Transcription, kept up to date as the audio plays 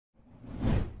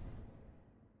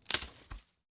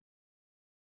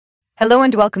Hello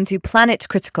and welcome to Planet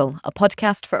Critical, a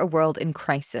podcast for a world in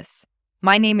crisis.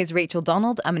 My name is Rachel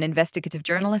Donald. I'm an investigative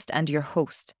journalist and your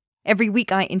host. Every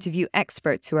week I interview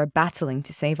experts who are battling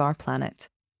to save our planet.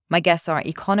 My guests are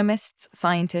economists,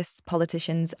 scientists,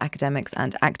 politicians, academics,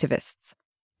 and activists.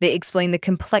 They explain the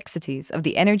complexities of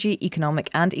the energy, economic,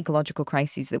 and ecological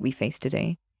crises that we face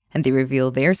today, and they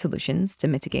reveal their solutions to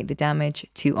mitigate the damage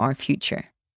to our future.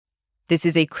 This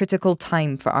is a critical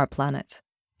time for our planet.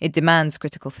 It demands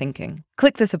critical thinking.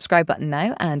 Click the subscribe button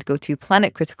now and go to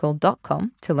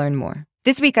planetcritical.com to learn more.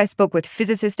 This week I spoke with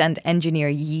physicist and engineer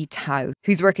Ye Tao,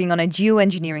 who's working on a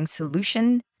geoengineering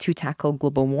solution to tackle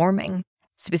global warming,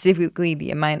 specifically the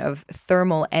amount of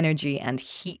thermal energy and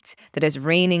heat that is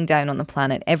raining down on the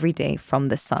planet every day from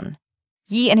the sun.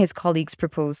 Ye and his colleagues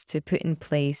proposed to put in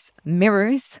place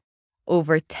mirrors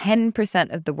over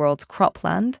 10% of the world's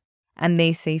cropland. And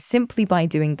they say simply by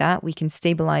doing that, we can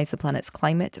stabilize the planet's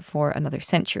climate for another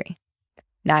century.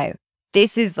 Now,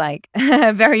 this is like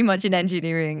very much an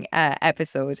engineering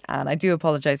episode. And I do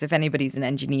apologize if anybody's an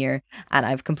engineer and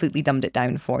I've completely dumbed it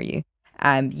down for you.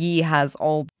 Ye has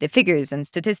all the figures and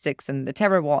statistics and the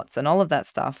terawatts and all of that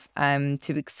stuff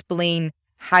to explain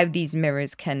how these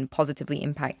mirrors can positively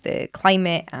impact the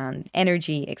climate and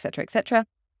energy, etc., etc.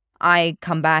 I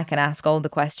come back and ask all the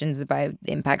questions about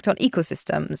the impact on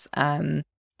ecosystems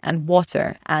and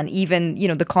water, and even,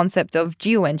 the concept of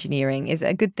geoengineering. Is it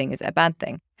a good thing? Is it a bad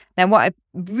thing? Now, what I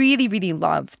really, really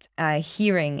loved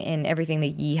hearing in everything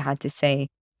that Yi had to say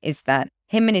is that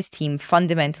him and his team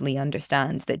fundamentally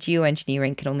understand that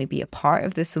geoengineering can only be a part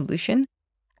of the solution,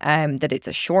 that it's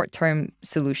a short-term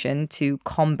solution to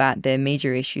combat the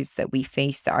major issues that we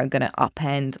face that are going to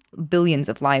upend billions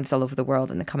of lives all over the world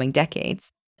in the coming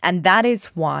decades. And that is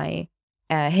why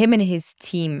him and his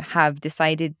team have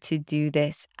decided to do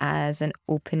this as an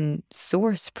open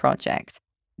source project.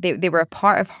 They were a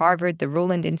part of Harvard, the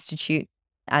Roland Institute,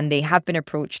 and they have been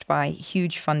approached by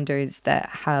huge funders that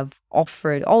have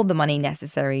offered all the money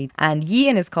necessary. And Yi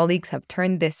and his colleagues have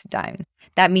turned this down.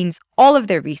 That means all of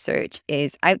their research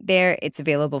is out there. It's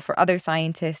available for other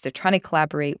scientists. They're trying to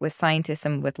collaborate with scientists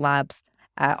and with labs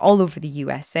all over the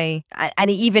USA.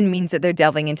 And it even means that they're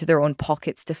delving into their own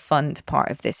pockets to fund part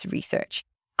of this research.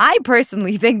 I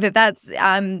personally think that that's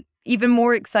even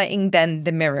more exciting than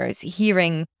the mirrors,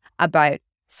 hearing about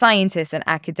scientists and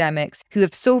academics who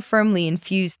have so firmly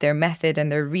infused their method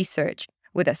and their research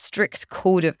with a strict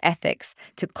code of ethics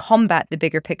to combat the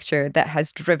bigger picture that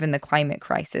has driven the climate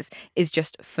crisis is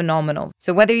just phenomenal.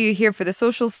 So whether you're here for the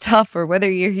social stuff or whether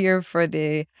you're here for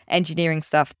the engineering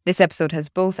stuff, this episode has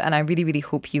both, and I really, really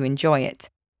hope you enjoy it.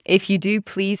 If you do,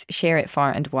 please share it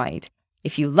far and wide.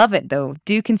 If you love it, though,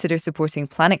 do consider supporting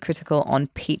Planet Critical on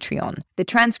Patreon. The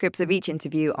transcripts of each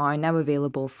interview are now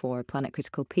available for Planet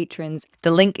Critical patrons. The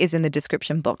link is in the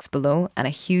description box below, and a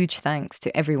huge thanks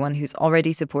to everyone who's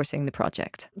already supporting the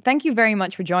project. Thank you very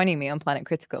much for joining me on Planet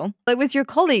Critical. It was your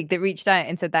colleague that reached out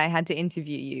and said that I had to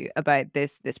interview you about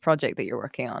this project that you're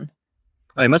working on.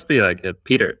 Oh, it must be like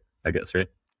Peter, I guess, right?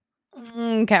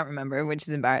 Can't remember, which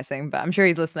is embarrassing, but I'm sure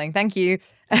he's listening. Thank you.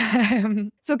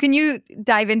 So can you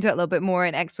dive into it a little bit more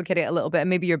and explicate it a little bit, and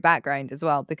maybe your background as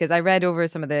well? Because I read over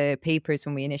some of the papers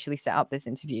when we initially set up this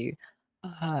interview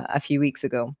a few weeks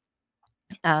ago.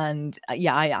 And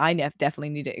I definitely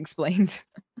need it explained.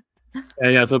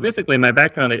 Yeah, so basically my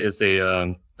background is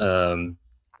a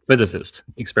physicist,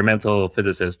 experimental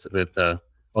physicist with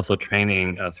also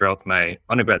training throughout my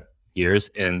undergrad years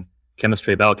in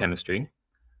chemistry, biochemistry.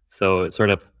 So it sort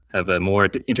of have a more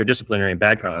interdisciplinary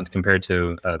background compared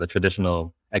to the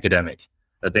traditional academic.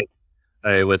 I think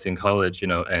I was in college, in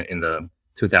the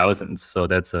 2000s. So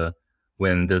that's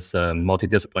when this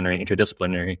multidisciplinary,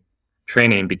 interdisciplinary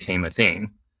training became a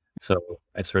thing. So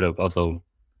I sort of also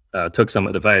took some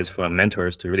advice from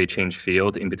mentors to really change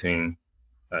field in between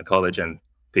college and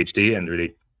PhD, and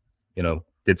really,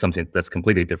 did something that's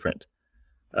completely different.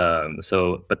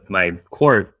 But my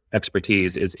core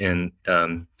expertise is in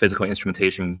physical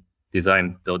instrumentation,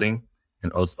 design, building, and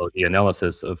also the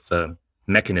analysis of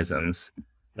mechanisms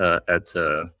at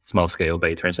a small scale. But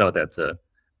it turns out that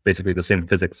basically the same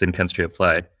physics, same chemistry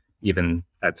apply even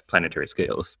at planetary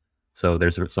scales. So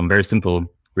there's some very simple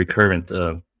recurrent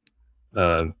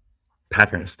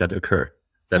patterns that occur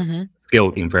that's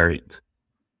scale invariant.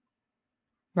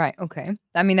 Right. Okay.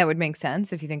 I mean, that would make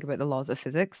sense if you think about the laws of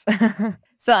physics.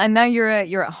 So, and now you're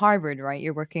at Harvard, right?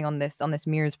 You're working on this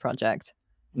Mears project.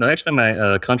 No, actually,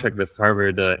 my contract with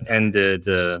Harvard ended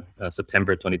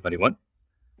September 2021.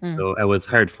 So I was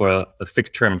hired for a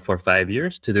fixed term for 5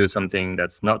 years to do something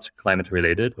that's not climate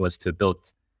related. It was to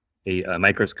build a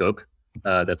microscope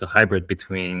that's a hybrid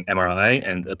between MRI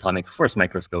and atomic force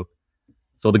microscope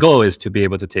So the goal is to be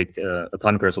able to take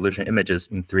atomic resolution images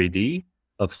in 3D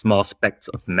of small specks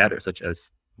of matter, such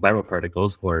as viral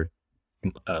particles or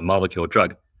molecule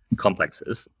drug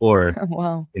complexes, or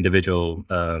Wow. individual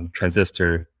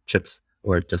transistor chips,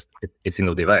 or just a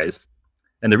single device.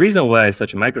 And the reason why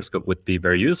such a microscope would be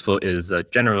very useful is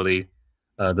generally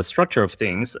the structure of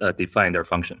things define their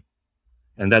function.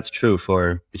 And that's true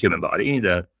for the human body,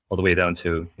 all the way down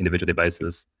to individual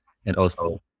devices, and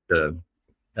also the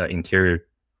interior,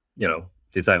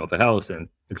 design of the house, and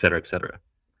et cetera, et cetera.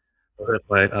 So that's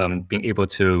why being able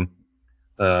to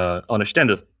understand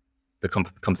the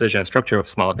composition and structure of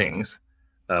small things,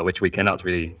 which we cannot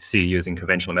really see using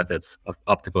conventional methods of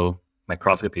optical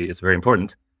microscopy, is very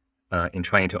important in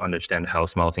trying to understand how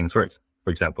small things work.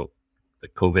 For example, the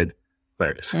COVID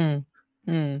virus.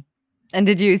 And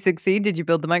did you succeed? Did you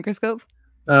build the microscope?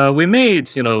 We made,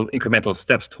 incremental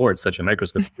steps towards such a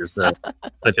microscope, because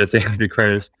such a thing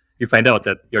requires, you find out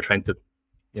that you're trying to,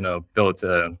 build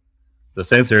the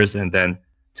sensors, and then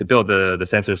to build the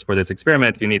sensors for this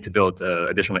experiment, you need to build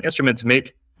additional instrument to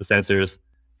make the sensors.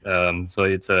 So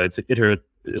it's iterative.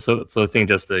 So the thing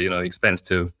just expands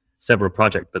to several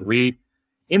projects. But we,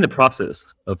 in the process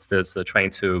of this,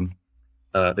 trying to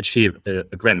achieve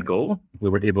a grand goal, we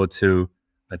were able to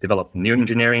develop new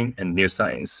engineering and new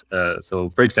science. So,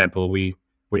 for example, we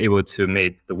were able to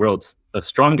make the world's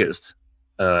strongest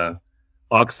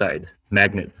oxide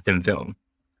magnet thin film,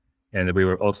 and we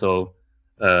were also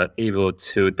able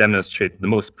to demonstrate the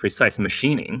most precise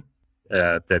machining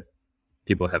that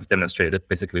people have demonstrated,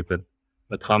 basically with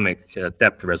atomic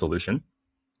depth resolution.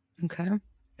 Okay.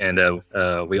 And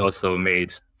we also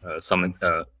made some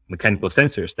mechanical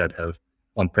sensors that have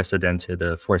unprecedented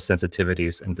force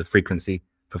sensitivities and the frequency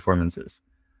performances.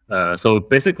 So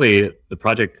basically, the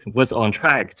project was on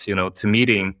track to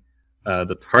meeting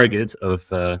the targets of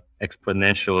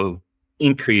exponential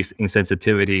increase in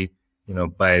sensitivity,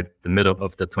 by the middle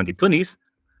of the 2020s.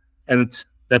 And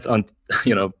that's on,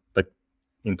 but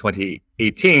in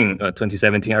 2018,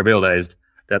 2017, I realized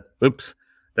that, oops,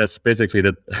 that's basically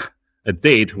a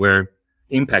date where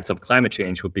impacts of climate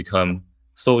change would become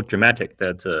so dramatic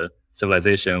that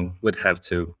civilization would have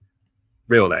to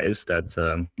realize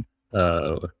that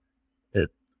it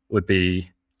would be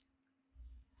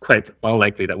quite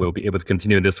unlikely that we'll be able to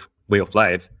continue this way of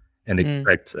life and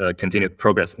expect continued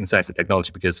progress in science and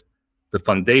technology, because the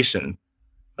foundation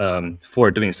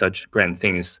for doing such grand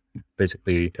things,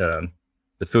 basically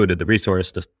the food, the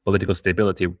resource, the political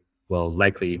stability, will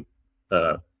likely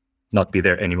not be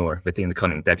there anymore within the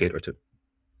coming decade or two.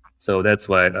 So that's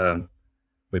why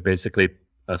we basically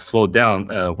slowed down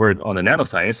word on the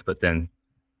nanoscience, but then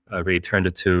really turned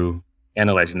it to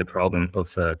analyzing the problem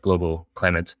of global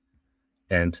climate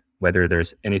and whether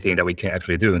there's anything that we can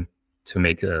actually do to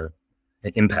make an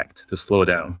impact, to slow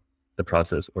down the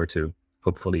process, or to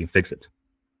hopefully fix it.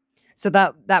 So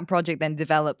that project then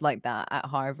developed like that at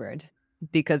Harvard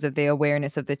because of the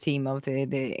awareness of the team of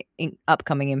the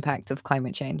upcoming impact of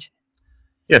climate change.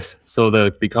 Yes. So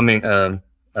the becoming,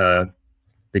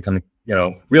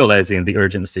 realizing the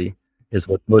urgency is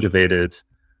what motivated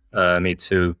me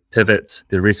to pivot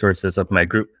the resources of my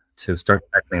group to start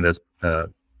tackling this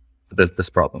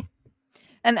problem.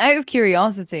 And out of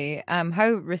curiosity, how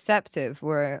receptive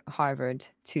were Harvard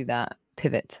to that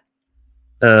pivot?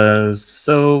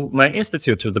 So my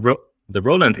institute, the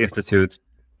Roland Institute,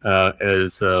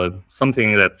 is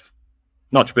something that's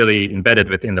not really embedded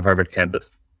within the Harvard campus.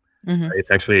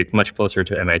 It's actually much closer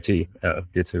to MIT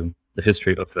due to the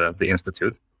history of the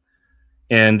institute.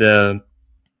 And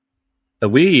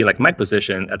we, like my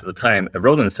position at the time, a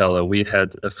Roland Fellow, we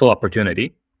had a full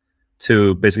opportunity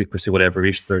to basically pursue whatever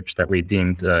research that we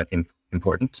deemed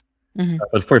important.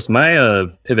 But of course, my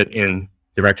pivot in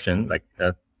direction, like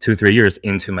 2-3 years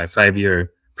into my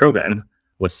 5-year program,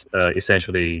 was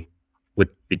essentially would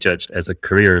be judged as a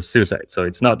career suicide. So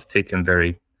it's not taken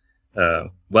very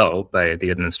well by the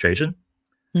administration.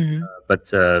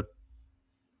 But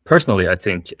personally, I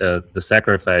think the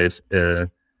sacrifice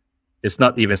is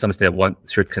not even something that one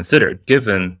should consider,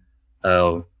 given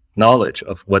knowledge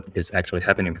of what is actually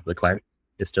happening to the climate.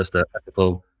 It's just a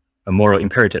moral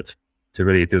imperative to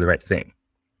really do the right thing.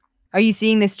 Are you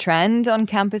seeing this trend on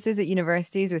campuses at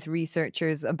universities with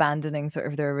researchers abandoning sort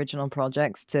of their original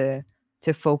projects to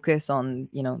focus on,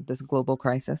 this global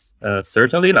crisis?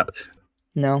 Certainly not.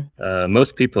 No.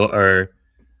 Most people are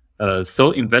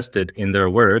so invested in their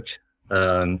work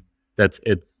that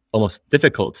it's almost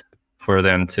difficult for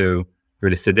them to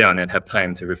really sit down and have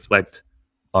time to reflect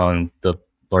on the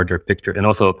larger picture. And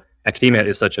also, academia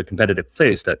is such a competitive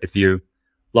place that if you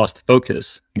lost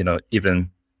focus, even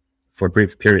for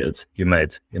brief periods, you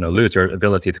might, lose your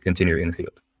ability to continue in the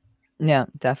field. Yeah,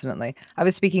 definitely. I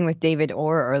was speaking with David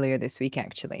Orr earlier this week,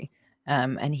 actually,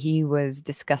 and he was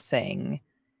discussing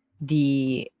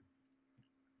the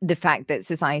fact that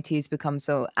society has become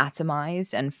so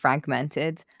atomized and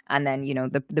fragmented, and then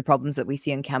the problems that we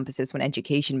see on campuses when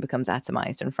education becomes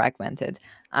atomized and fragmented.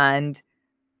 And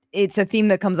it's a theme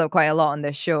that comes up quite a lot on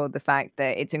this show, the fact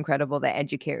that it's incredible that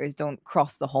educators don't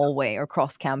cross the hallway or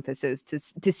cross campuses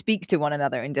to speak to one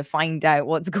another and to find out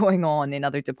what's going on in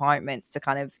other departments, to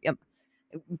kind of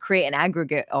create an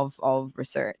aggregate of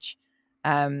research.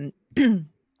 But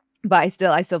I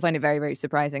still find it very, very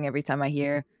surprising every time I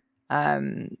hear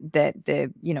that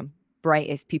the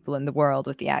brightest people in the world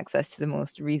with the access to the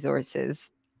most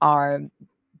resources are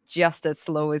just as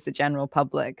slow as the general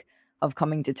public of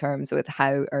coming to terms with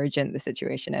how urgent the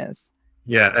situation is.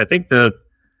 Yeah, I think the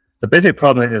basic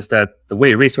problem is that the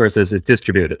way resources is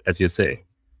distributed, as you say.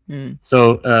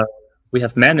 So we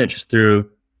have managed through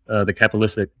the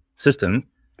capitalistic system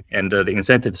and the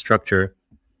incentive structure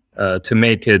to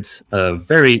make it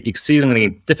very exceedingly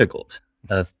difficult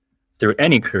through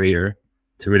any career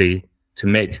to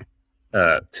make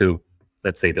to,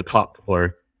 let's say, the top,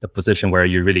 or the position where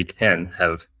you really can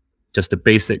have just the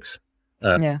basics,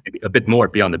 maybe a bit more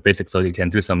beyond the basics, so you can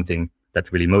do something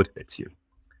that really motivates you.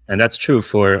 And that's true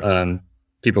for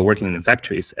people working in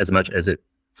factories as much as it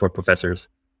for professors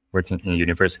working in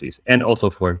universities, and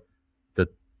also for the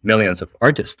millions of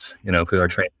artists, who are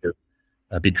trying to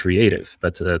be creative,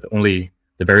 but only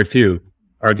the very few,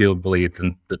 arguably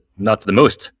not the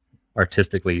most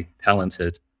artistically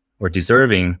talented or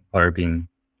deserving, are being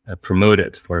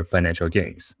promoted for financial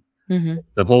gains.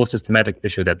 The whole systematic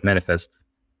issue that manifests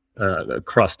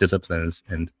across disciplines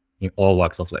and in all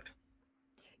walks of life.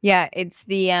 Yeah, it's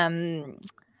the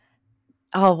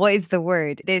what is the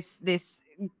word? This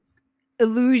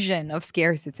illusion of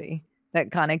scarcity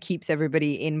that kind of keeps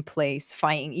everybody in place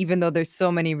fighting, even though there's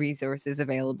so many resources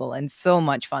available and so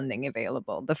much funding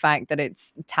available. The fact that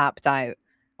it's tapped out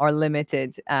or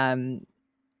limited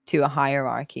to a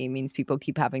hierarchy means people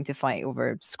keep having to fight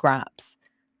over scraps.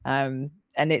 And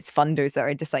it's funders that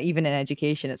are deciding, even in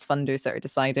education, it's funders that are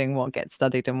deciding what gets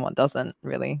studied and what doesn't,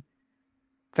 really.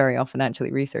 Very often,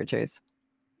 actually, researchers.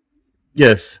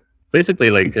 Yes.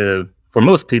 Basically, like for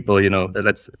most people,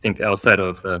 let's think outside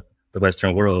of the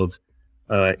Western world,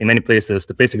 in many places,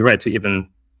 the basic right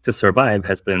to survive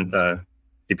has been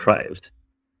deprived.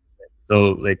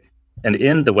 So, and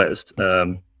in the West,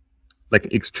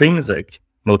 extrinsic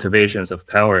motivations of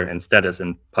power and status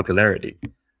and popularity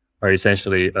are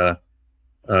essentially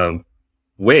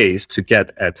ways to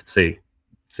get at, say,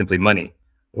 simply money,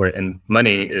 and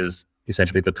money is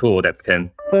essentially the tool that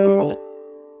can,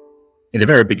 in the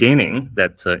very beginning,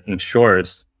 that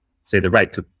ensures, say, the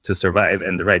right to survive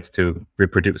and the right to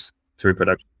reproduce, to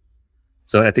reproduction.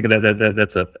 So I think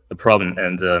that's a problem,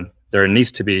 and there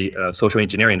needs to be social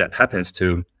engineering that happens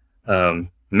to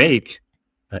make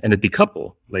and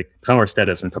decouple power,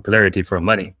 status, and popularity from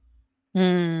money.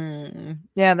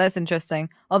 Yeah, that's interesting.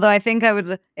 Although I think I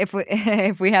would, if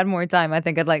we had more time, I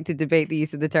think I'd like to debate the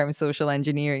use of the term social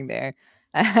engineering there,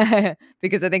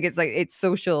 because I think it's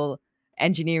social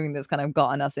engineering that's kind of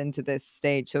gotten us into this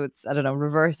stage. So it's, I don't know,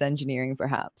 reverse engineering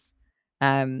perhaps.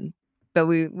 But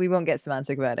we won't get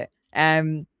semantic about it.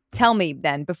 Tell me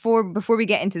then, before we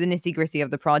get into the nitty-gritty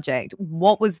of the project,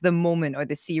 what was the moment or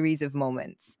the series of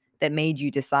moments that made you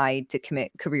decide to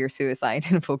commit career suicide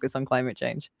and focus on climate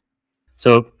change?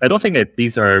 So I don't think that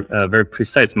these are very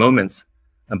precise moments,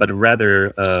 but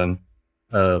rather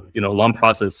long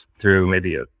process through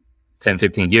maybe 10,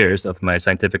 15 years of my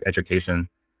scientific education,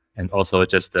 and also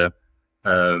just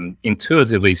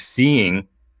intuitively seeing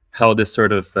how this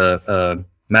sort of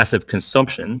massive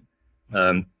consumption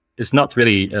is not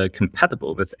really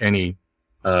compatible with any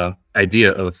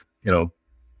idea of a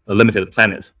limited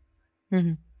planet,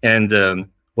 and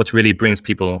what really brings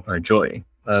people joy.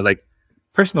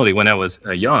 Personally, when I was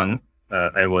young,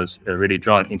 I was really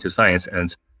drawn into science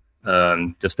and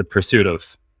just the pursuit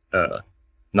of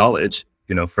knowledge,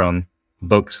 from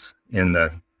books and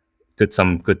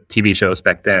some good TV shows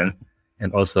back then,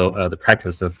 and also the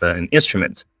practice of an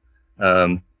instrument,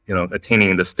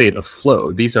 attaining the state of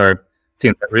flow. These are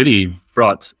things that really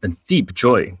brought a deep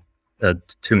joy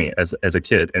to me as a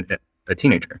kid and a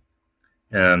teenager,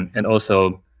 and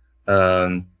also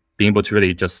being able to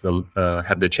really just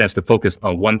have the chance to focus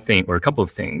on one thing or a couple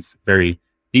of things very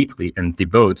deeply and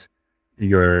devote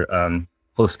your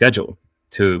whole schedule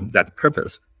to that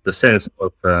purpose. The sense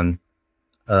of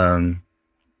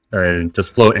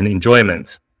just flow and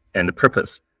enjoyment and the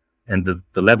purpose and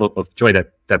the level of joy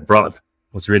that brought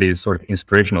was really sort of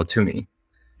inspirational to me.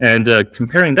 And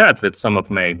comparing that with some of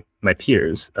my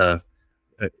peers,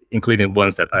 including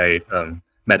ones that I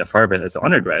met at Harvard as an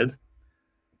undergrad,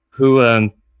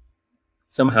 who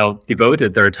somehow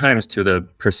devoted their times to the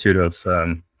pursuit of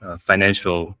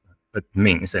financial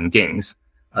means and gains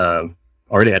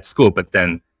already at school, but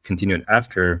then continued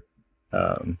after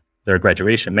their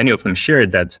graduation. Many of them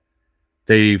shared that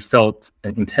they felt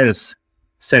an intense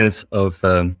sense of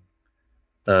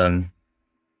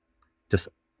just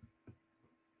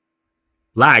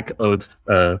lack of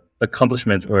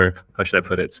accomplishment, or how should I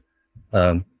put it?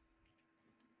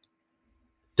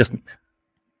 Just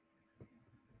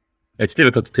it's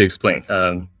difficult to explain.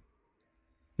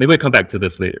 Maybe we'll come back to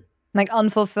this later. Like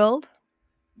unfulfilled?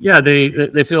 Yeah,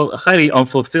 they feel highly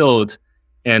unfulfilled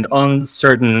and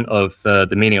uncertain of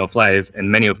the meaning of life,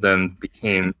 and many of them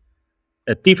became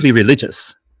deeply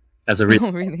religious as a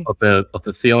result really? of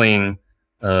the feeling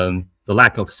the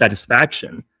lack of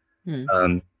satisfaction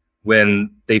when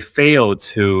they fail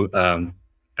to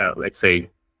let's say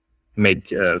make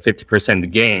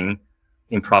 50% gain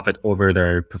in profit over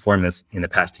their performance in the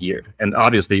past year. And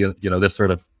obviously, this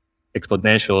sort of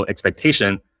exponential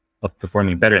expectation of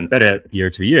performing better and better year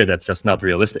to year, that's just not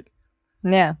realistic.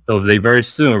 Yeah. So they very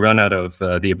soon run out of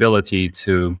the ability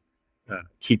to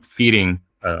keep feeding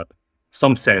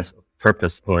some sense of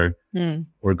purpose or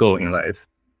goal in life.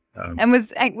 And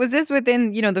was this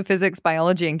within, the physics,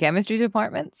 biology, and chemistry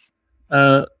departments?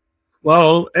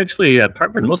 Well, actually, at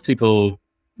Harvard,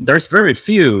 there's very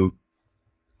few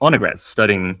undergrads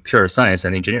studying pure science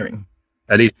and engineering,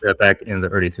 at least back in the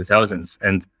early 2000s.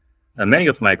 And many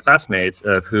of my classmates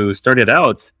who started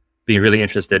out being really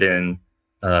interested in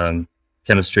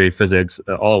chemistry, physics,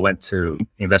 all went to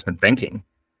investment banking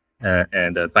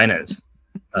and finance.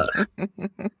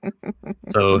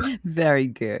 So very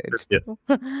good. Yeah.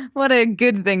 What a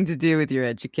good thing to do with your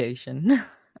education.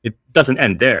 It doesn't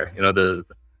end there.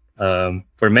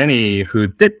 For many who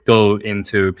did go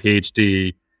into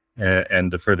PhD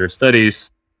and the further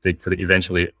studies, they could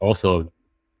eventually also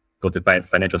go to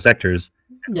financial sectors,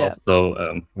 and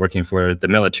also working for the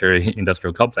military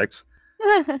industrial complex.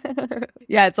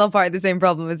 Yeah, it's all part of the same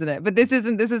problem, isn't it? But this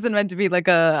isn't meant to be like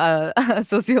a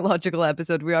sociological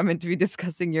episode. We are meant to be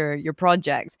discussing your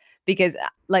projects, because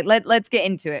let's get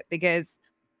into it, because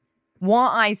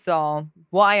what I saw,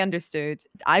 what I understood,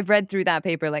 I've read through that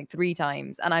paper like 3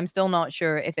 times, and I'm still not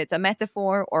sure if it's a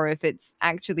metaphor or if it's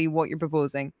actually what you're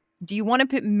proposing. Do you want to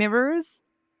put mirrors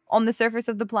on the surface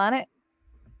of the planet?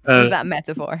 Or is that a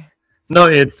metaphor? No,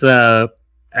 it's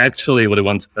actually what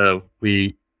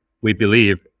we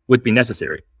believe would be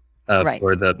necessary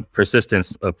for the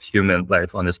persistence of human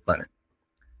life on this planet.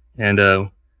 And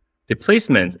the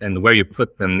placement and where you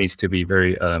put them needs to be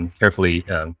very carefully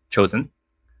chosen.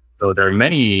 So there are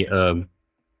many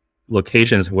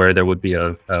locations where there would be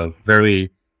a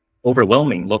very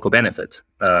overwhelming local benefit.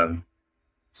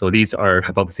 So these are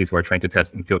hypotheses we're trying to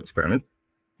test in field experiments.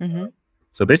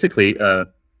 So basically,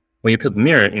 when you put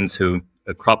Meer into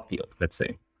a crop field, let's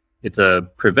say, it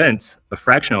prevents a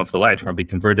fraction of the light from being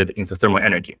converted into thermal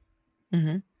energy.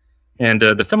 And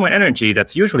the thermal energy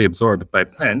that's usually absorbed by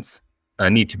plants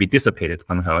need to be dissipated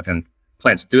somehow, and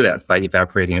plants do that by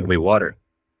evaporating away water.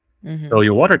 So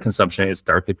your water consumption is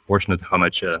directly proportional to how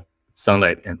much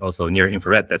sunlight and also near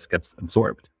infrared that gets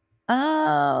absorbed.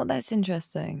 Oh, that's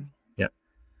interesting. Yeah.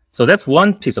 So that's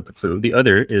one piece of the clue. The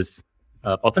other is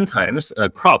oftentimes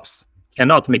crops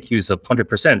cannot make use of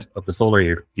 100% of the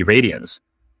solar irradiance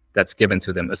that's given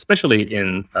to them, especially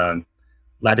in lower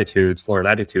latitudes, where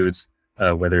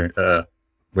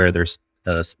there's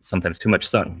sometimes too much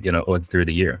sun, all through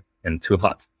the year, and too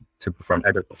hot to perform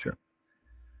agriculture.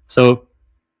 So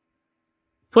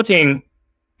putting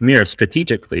Meer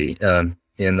strategically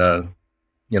in a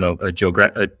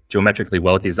geometrically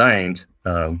well-designed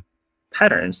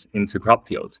patterns into crop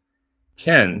fields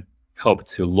can help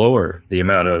to lower the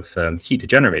amount of heat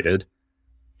generated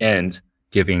and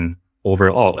giving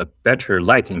overall a better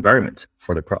light environment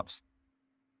for the crops.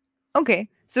 Okay,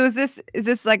 so is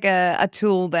this like a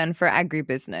tool then for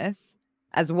agribusiness,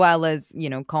 as well as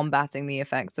combating the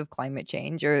effects of climate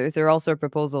change, or is there also a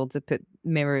proposal to put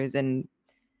mirrors in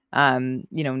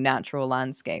natural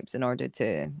landscapes in order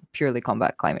to purely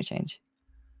combat climate change?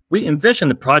 We envision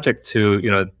the project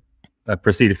to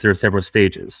proceed through several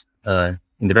stages.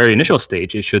 In the very initial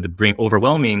stage, it should bring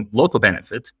overwhelming local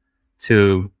benefit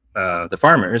to the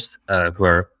farmers who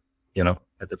are,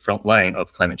 at the front line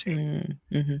of climate change.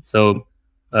 So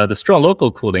the strong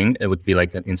local cooling, it would be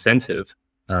like an incentive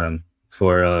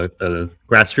for a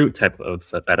grassroots type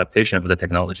of adaptation of the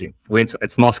technology. When it's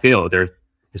at small scale, there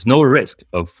is no risk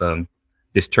of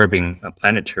disturbing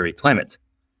planetary climate.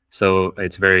 So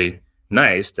it's very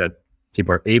nice that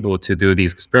people are able to do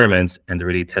these experiments and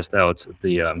really test out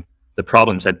the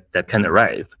problems that can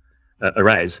arise.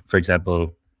 For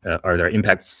example, are there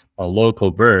impacts on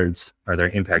local birds? Are there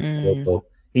impacts on local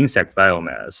insect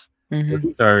biomass? So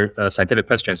these are scientific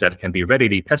questions that can be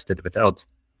readily tested without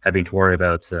having to worry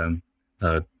about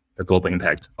the global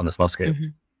impact on a small scale.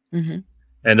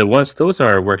 And once those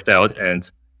are worked out, and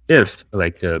if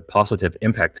like a positive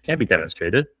impact can be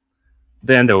demonstrated,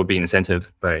 then there will be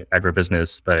incentive by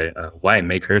agribusiness, by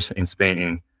winemakers in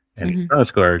Spain and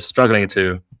France who are struggling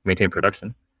to maintain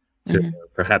production to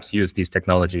perhaps use these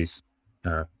technologies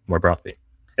more broadly.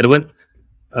 And when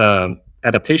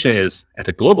adaptation is at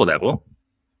a global level,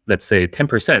 let's say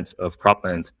 10% of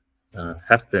cropland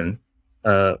have been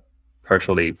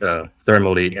partially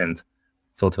thermally and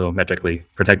photometrically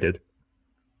protected.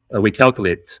 We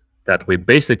calculate that we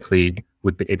basically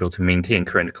would be able to maintain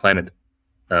current climate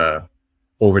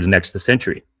over the next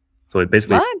century. So it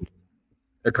basically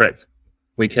correct.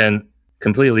 We can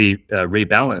completely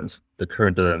rebalance the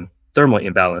current thermal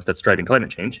imbalance that's driving climate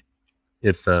change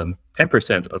if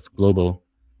 10% of global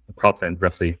cropland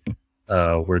roughly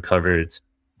were covered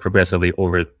progressively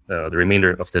over the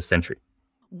remainder of this century.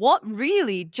 What,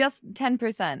 really? Just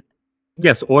 10%?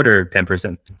 Yes, order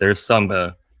 10%. There's some,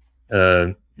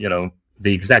 the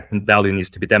exact value needs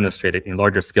to be demonstrated in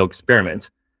larger scale experiments,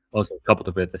 also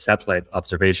coupled with the satellite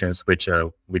observations, which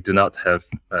we do not have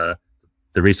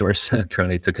the resource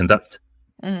currently to conduct.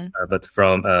 But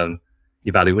from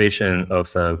evaluation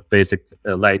of basic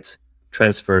light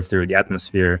transfer through the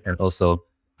atmosphere and also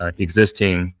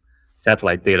existing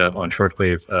satellite data on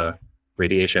shortwave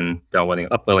radiation downwelling,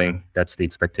 upwelling, that's the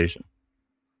expectation.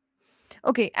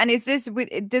 Okay, and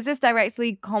does this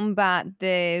directly combat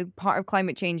the part of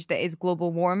climate change that is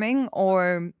global warming,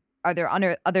 or are there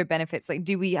other benefits? Like,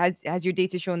 has your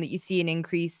data shown that you see an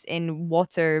increase in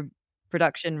water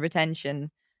production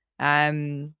retention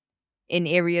in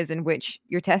areas in which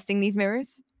you're testing these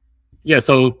mirrors? Yeah,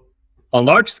 so on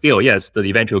large scale, yes, the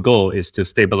eventual goal is to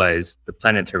stabilize the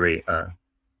planetary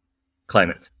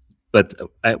climate. But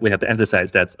we have to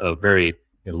emphasize that's a very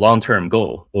long-term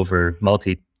goal over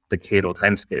multi-decadal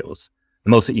timescales. The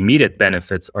most immediate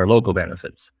benefits are local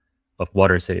benefits of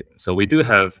water saving. So we do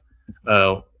have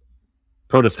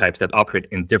prototypes that operate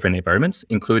in different environments,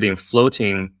 including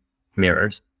floating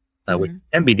mirrors, which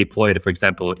can be deployed, for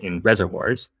example, in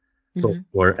reservoirs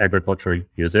for agricultural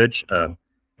usage,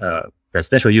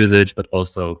 residential usage, but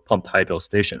also pumped hydro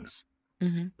stations.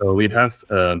 So we have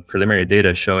preliminary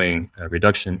data showing a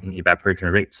reduction in evaporation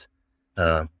rates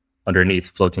underneath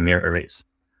floating mirror arrays.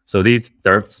 So there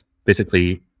are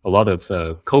basically a lot of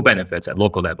co-benefits at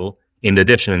local level, in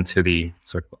addition to the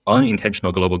sort of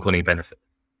unintentional global cooling benefit.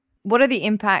 What are the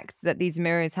impacts that these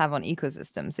mirrors have on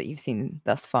ecosystems that you've seen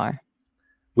thus far?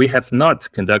 We have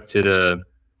not conducted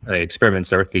experiments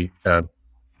directly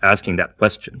asking that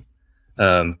question.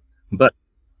 But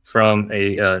from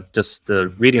just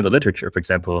reading the literature, for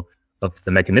example, of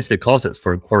the mechanistic causes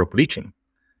for coral bleaching,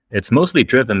 it's mostly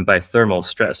driven by thermal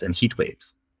stress and heat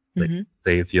waves. Like,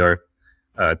 say if you're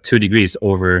 2 degrees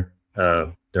over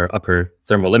their upper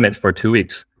thermal limit for 2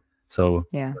 weeks, so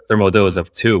thermal dose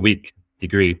of 2 week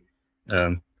degree,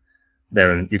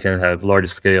 then you can have large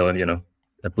scale,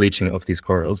 a bleaching of these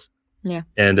corals.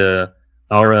 And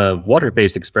our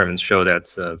water-based experiments show that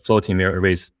floating mirror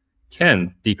arrays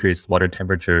can decrease water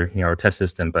temperature in our test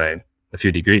system by a few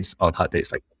degrees on hot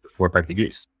days, like 4 or 5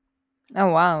 degrees. Oh,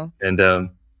 wow. And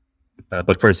but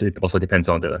of course, it also depends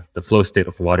on the flow state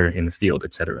of water in the field,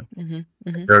 etc.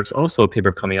 There's also a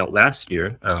paper coming out last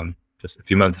year, just a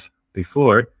few months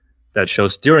before, that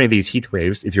shows during these heat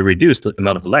waves, if you reduce the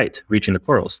amount of light reaching the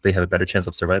corals, they have a better chance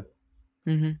of survival.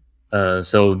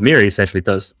 So Meer essentially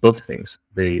does both things.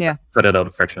 They cut out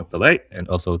a fraction of the light, and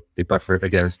also they buffer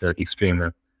against the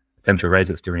extreme temperature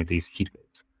rises during these heat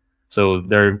waves. So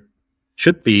there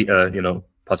should be,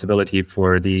 possibility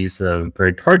for these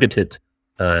very targeted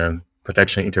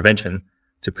protection intervention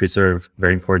to preserve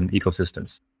very important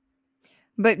ecosystems.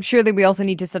 But surely we also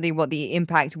need to study what the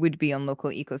impact would be on local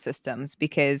ecosystems,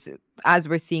 because as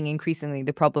we're seeing increasingly,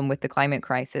 the problem with the climate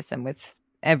crisis and with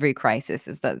every crisis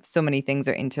is that so many things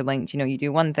are interlinked. You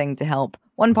do one thing to help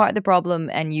one part of the problem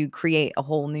and you create a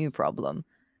whole new problem.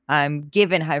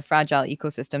 Given how fragile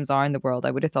ecosystems are in the world,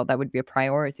 I would have thought that would be a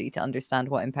priority to understand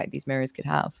what impact these mirrors could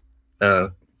have.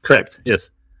 Correct, yes.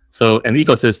 So, and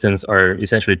ecosystems are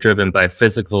essentially driven by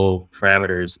physical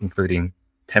parameters, including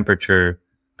temperature,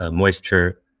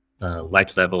 moisture,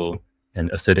 light level, and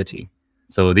acidity.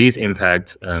 So these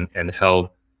impacts and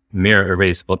how mirror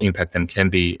arrays will impact them can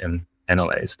be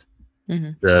analyzed.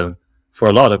 For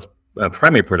a lot of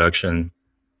primary production,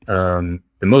 the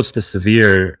most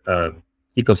severe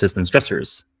ecosystem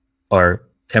stressors are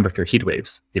temperature heat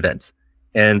waves events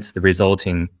and the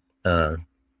resulting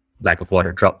lack of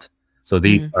water, drought. So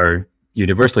these are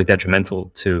universally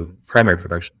detrimental to primary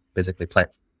production, basically plant.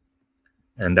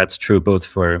 And that's true both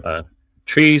for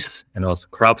trees and also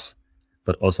crops,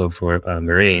 but also for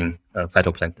marine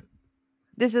phytoplankton.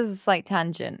 This is a slight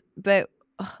tangent, but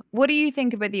what do you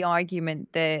think about the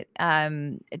argument that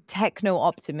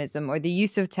techno-optimism, or the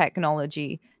use of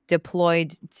technology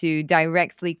deployed to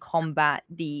directly combat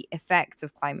the effects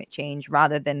of climate change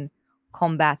rather than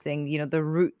combating, the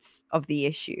roots of the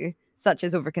issue, such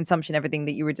as overconsumption, everything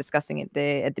that you were discussing at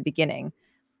the beginning?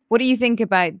 What do you think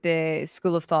about the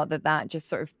school of thought that just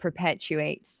sort of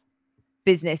perpetuates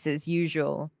business as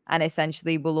usual and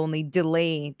essentially will only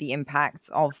delay the impacts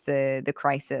of the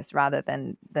crisis rather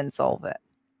than solve it?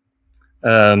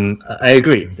 I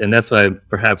agree, and that's why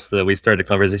perhaps we started the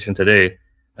conversation today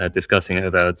discussing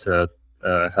about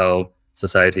how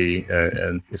society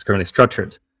is currently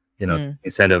structured,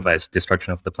 incentivize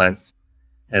destruction of the planet.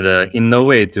 And in no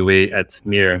way do we at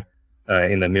Meer,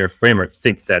 in the Meer framework,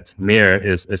 think that Meer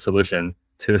is a solution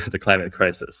to the climate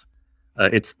crisis.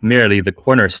 It's merely the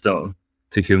cornerstone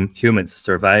to humans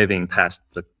surviving past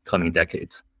the coming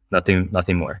decades,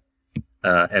 nothing more.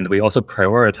 And we also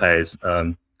prioritize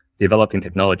developing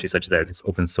technology such that it's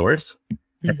open source.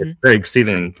 And it's very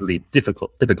exceedingly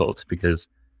difficult because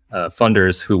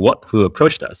funders who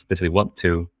approached us basically want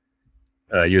to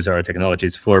use our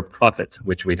technologies for profit,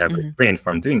 which we have refrained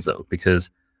from doing so because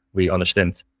we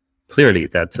understand clearly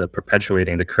that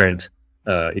perpetuating the current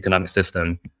economic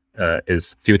system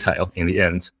is futile in the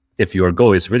end if your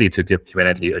goal is really to give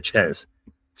humanity a chance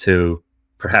to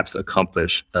perhaps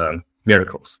accomplish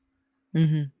miracles.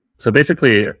 So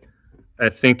basically, I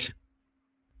think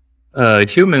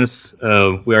humans,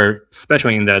 we are special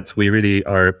in that we really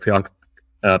are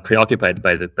preoccupied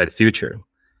by the future.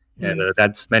 And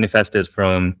that's manifested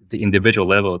from the individual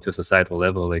level to societal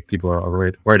level. Like people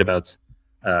are worried about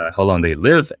how long they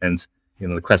live, and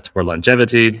the quest for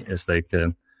longevity is like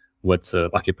what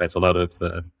occupies a lot of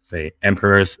say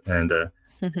emperors and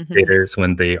dictators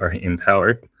when they are in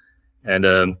power.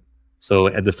 And so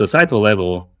at the societal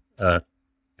level,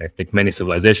 I think many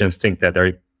civilizations think that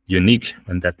they're unique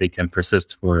and that they can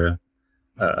persist for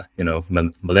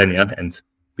millennia and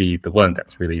be the one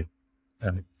that's really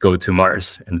go to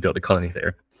Mars and build a colony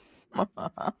there.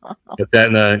 But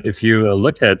then if you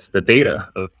look at the data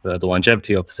of the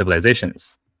longevity of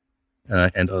civilizations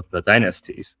and of the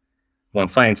dynasties, one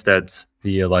finds that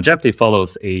the longevity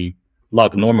follows a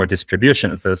log normal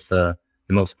distribution with the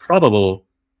most probable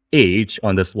age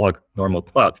on this log normal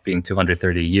plot being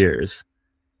 230 years.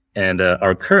 And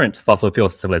our current fossil fuel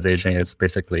civilization is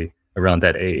basically around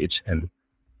that age. And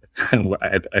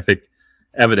I think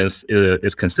evidence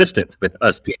is consistent with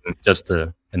us being just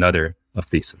another of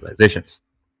these civilizations.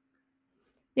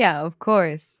 Yeah, of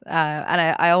course. And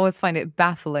I always find it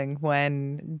baffling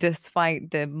when,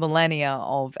 despite the millennia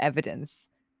of evidence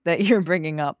that you're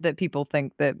bringing up, that people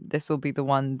think that this will be the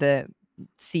one that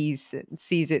sees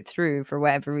it through for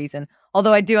whatever reason.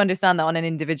 Although I do understand that on an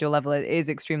individual level, it is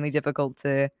extremely difficult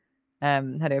to, how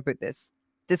do I put this?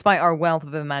 Despite our wealth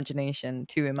of imagination,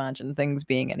 to imagine things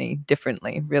being any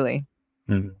differently, really.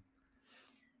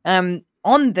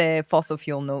 On the fossil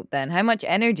fuel note, then, how much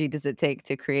energy does it take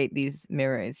to create these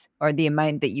mirrors, or the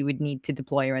amount that you would need to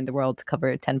deploy around the world to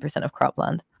cover 10% of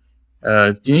cropland?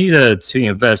 You need to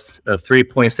invest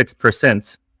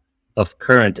 3.6% of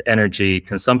current energy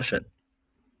consumption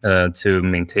to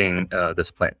maintain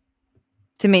this planet.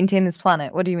 To maintain this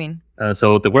planet? What do you mean?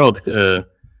 So the world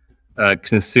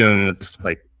consumes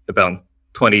like about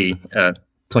 20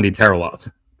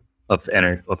 terawatt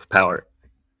of power.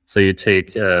 So you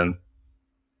take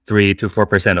 3 to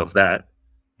 4% of that,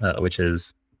 which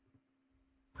is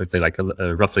like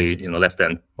roughly less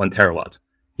than 1 terawatt.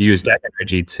 You use that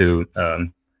energy to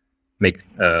make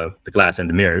the glass and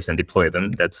the mirrors and deploy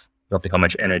them. That's roughly how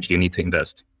much energy you need to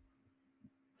invest.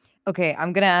 Okay,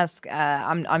 I'm gonna ask.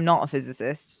 I'm not a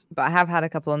physicist, but I have had a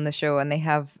couple on the show, and they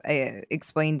have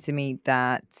explained to me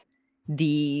that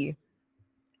the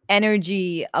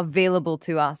energy available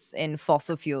to us in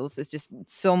fossil fuels is just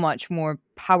so much more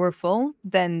powerful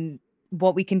than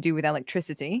what we can do with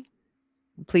electricity.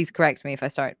 Please correct me if I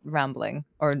start rambling.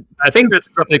 Or I think that's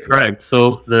roughly correct.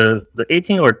 So the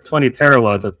 18 or 20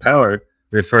 terawatts of power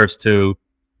refers to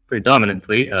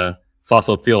predominantly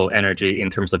fossil fuel energy in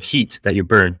terms of heat that you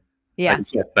burn. Yeah.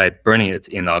 By burning it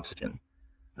in oxygen.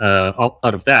 Out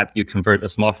of that, you convert a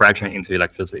small fraction into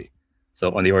electricity.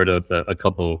 So on the order of a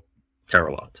couple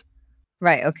terawatt.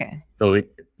 Right. Okay. So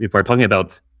if we're talking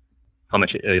about how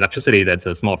much electricity, that's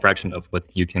a small fraction of what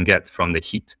you can get from the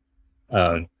heat.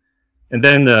 Um, and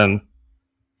then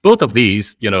both of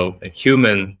these,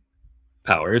 human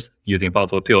powers using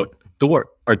fossil fuel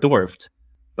are dwarfed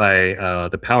by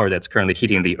the power that's currently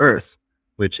heating the Earth,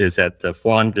 which is at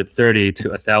 430 to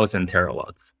 1,000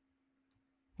 terawatts.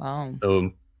 Wow.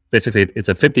 So basically, it's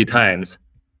a 50 times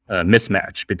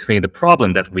mismatch between the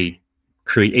problem that we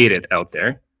created out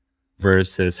there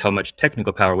versus how much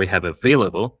technical power we have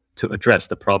available to address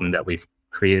the problem that we've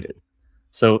created.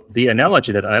 So the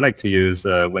analogy that I like to use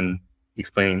when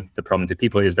explaining the problem to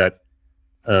people is that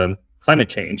climate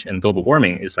change and global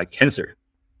warming is like cancer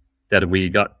that we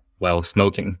got while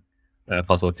smoking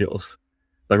fossil fuels.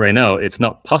 But right now, it's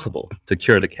not possible to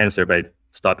cure the cancer by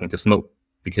stopping to smoke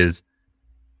because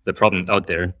the problem out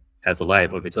there has a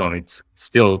life of its own. It's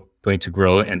still going to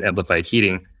grow, and amplified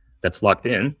heating that's locked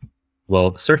in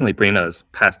will certainly bring us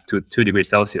past 2 degrees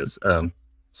Celsius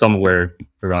somewhere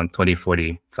around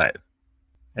 2045.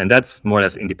 And that's more or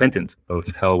less independent of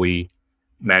how we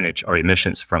manage our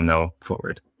emissions from now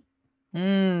forward.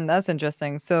 That's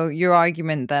interesting. So your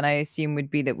argument then, I assume, would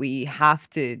be that we have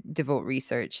to devote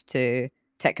research to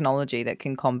technology that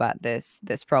can combat this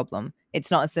problem. It's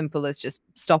not as simple as just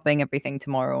stopping everything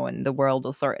tomorrow and the world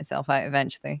will sort itself out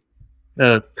eventually.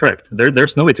 Correct.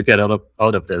 There's no way to get out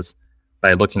of this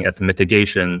by looking at the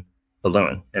mitigation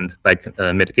alone. And by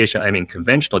mitigation, I mean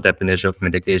conventional definition of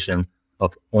mitigation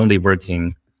of only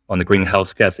working on the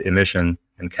greenhouse gas emission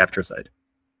and capture side.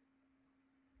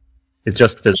 It's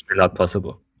just physically not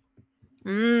possible.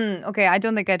 Okay, I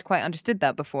don't think I'd quite understood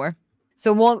that before.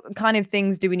 So what kind of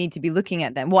things do we need to be looking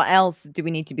at then? What else do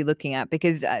we need to be looking at?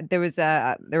 Because there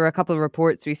were a couple of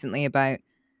reports recently about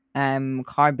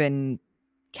carbon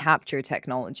capture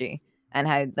technology and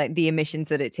how like the emissions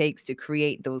that it takes to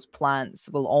create those plants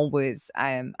will always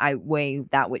outweigh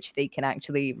that which they can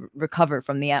actually recover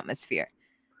from the atmosphere.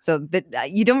 So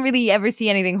that you don't really ever see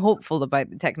anything hopeful about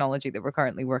the technology that we're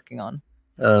currently working on.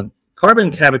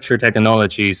 Carbon capture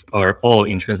technologies are all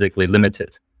intrinsically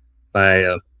limited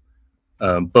by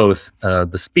both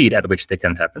the speed at which they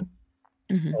can happen,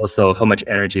 also how much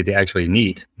energy they actually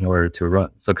need in order to run.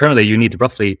 So currently you need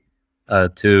roughly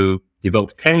to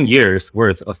devote 10 years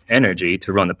worth of energy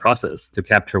to run the process to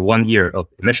capture 1 year of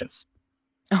emissions.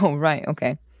 Oh, right.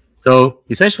 Okay. So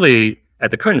essentially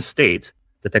at the current state,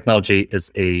 the technology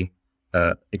is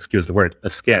excuse the word, a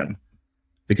scam,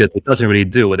 because it doesn't really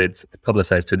do what it's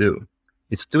publicized to do.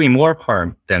 It's doing more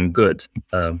harm than good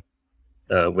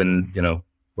when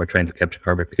we're trying to capture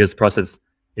carbon, because the process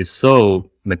is so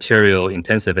material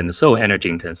intensive and so energy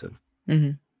intensive.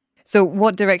 So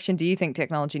what direction do you think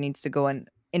technology needs to go in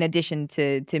addition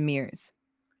to Meers?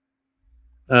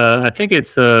 I think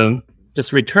it's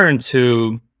just return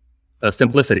to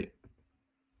simplicity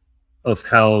of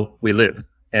how we live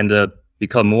and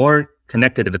become more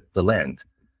connected with the land.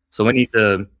 So we need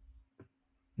the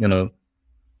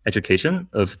education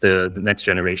of the next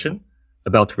generation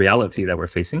about reality that we're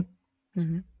facing.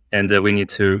 And we need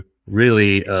to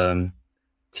really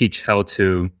teach how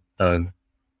to,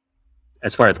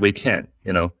 as far as we can,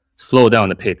 slow down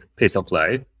the pace of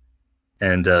life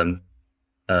and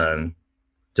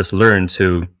just learn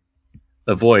to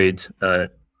avoid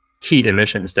heat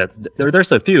emissions. That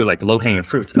there's a few like low-hanging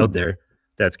fruits out there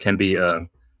that can be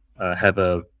have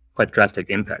a quite drastic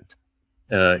impact.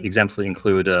 Examples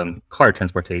include car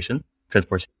transportation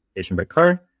by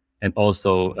car, and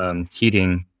also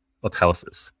heating of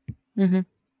houses.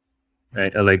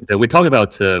 Right? We talk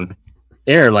about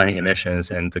airline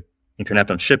emissions and the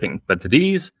international shipping, but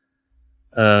these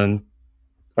are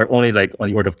only like on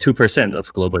the order of 2%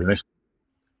 of global emissions.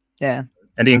 Yeah.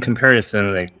 And in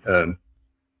comparison,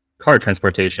 car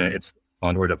transportation, it's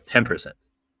on the order of 10%.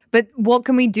 But what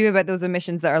can we do about those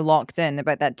emissions that are locked in,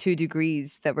 about that 2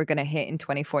 degrees that we're going to hit in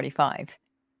 2045?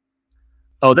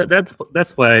 Oh,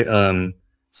 that's why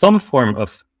some form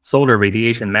of solar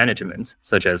radiation management,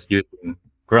 such as using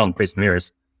ground-based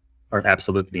mirrors, are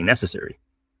absolutely necessary,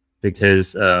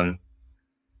 because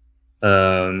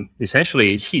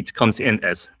essentially heat comes in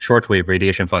as shortwave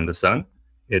radiation from the sun.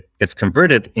 It gets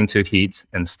converted into heat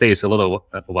and stays a while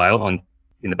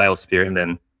in the biosphere, and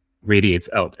then radiates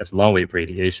out as long-wave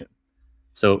radiation.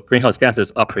 So greenhouse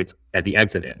gases operates at the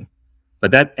exit end,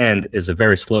 but that end is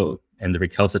very slow and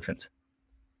recalcitrant.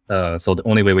 So the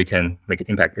only way we can make an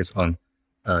impact is on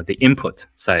the input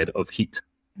side of heat.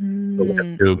 So we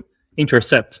have to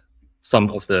intercept some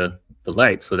of the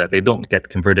light so that they don't get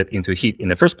converted into heat in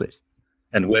the first place.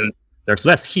 And when there's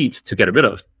less heat to get rid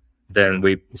of, then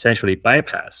we essentially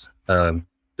bypass the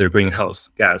greenhouse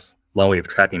gas long-wave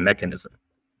trapping mechanism.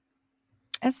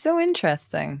 That's so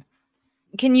interesting.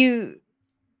 Can you,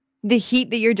 the heat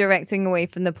that you're directing away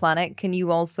from the planet, can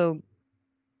you also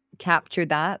capture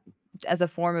that as a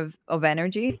form of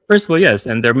energy? First of all, yes,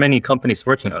 and there are many companies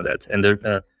working on that.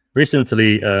 And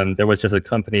recently, there was just a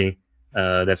company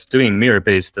that's doing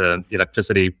mirror-based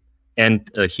electricity and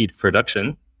heat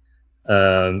production,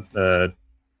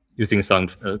 using some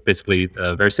basically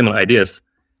very similar ideas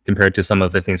compared to some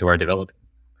of the things we are developing.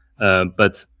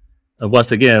 But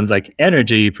once again, like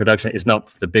energy production is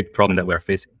not the big problem that we're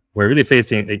facing. We're really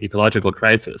facing an ecological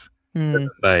crisis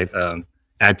by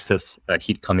excess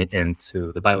heat coming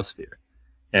into the biosphere.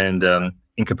 And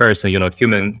in comparison,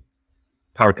 human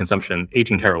power consumption,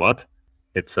 18 terawatt,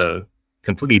 it's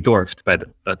completely dwarfed by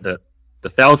the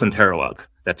 1,000 terawatt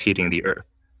that's heating the Earth.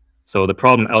 So the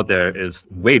problem out there is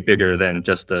way bigger than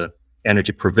just the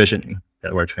energy provisioning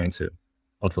that we're trying to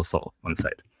also solve on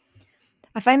site.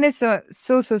 I find this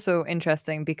so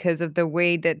interesting because of the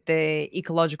way that the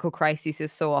ecological crisis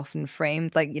is so often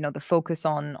framed, like, the focus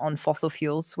on fossil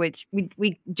fuels, which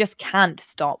we just can't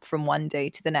stop from one day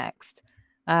to the next.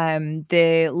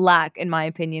 The lack, in my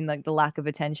opinion, like the lack of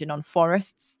attention on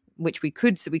forests, which we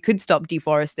could stop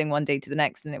deforesting one day to the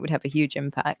next, and it would have a huge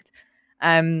impact.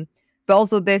 But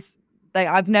also this, like,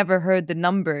 I've never heard the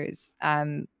numbers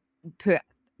put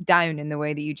down in the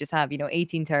way that you just have,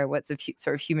 18 terawatts of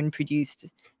sort of human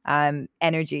produced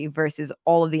energy versus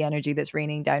all of the energy that's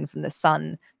raining down from the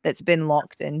sun that's been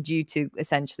locked in due to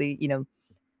essentially,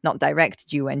 not direct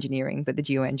geoengineering, but the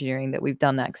geoengineering that we've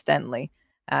done accidentally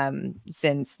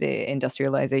since the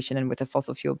industrialization and with a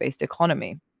fossil fuel based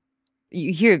economy.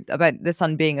 You hear about the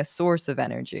sun being a source of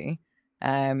energy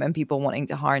and people wanting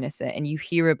to harness it, and you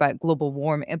hear about global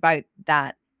warming, about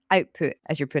that output,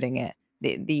 as you're putting it,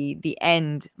 the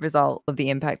end result of the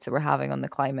impacts that we're having on the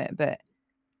climate. But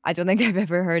I don't think I've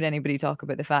ever heard anybody talk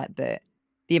about the fact that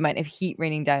the amount of heat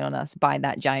raining down on us by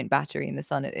that giant battery in the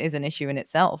sun is an issue in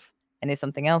itself and is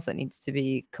something else that needs to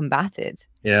be combated.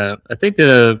 Yeah, I think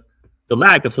the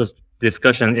lack of this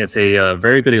discussion is a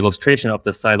very good illustration of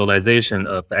the siloization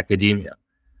of academia.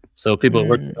 So people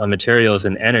work on materials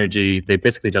and energy, they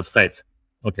basically just cite,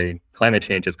 okay, climate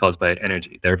change is caused by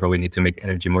energy, therefore we need to make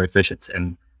energy more efficient.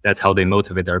 And that's how they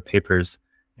motivate their papers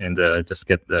and just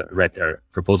write their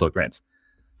proposal grants.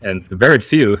 And very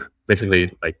few,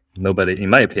 basically, like nobody, in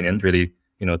my opinion, really,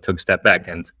 took a step back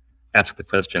and asked the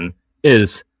question: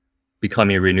 is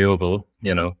becoming renewable,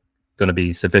 going to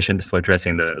be sufficient for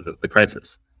addressing the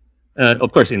crisis?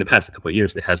 Of course, in the past couple of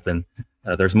years, it has been.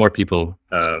 There's more people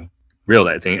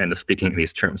realizing and speaking in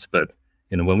these terms. But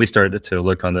when we started to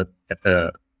look on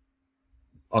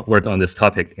work on this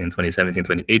topic in 2017,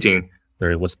 2018.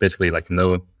 There was basically like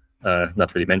no,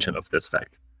 not really mention of this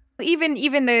fact. Even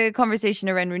the conversation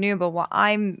around renewable, what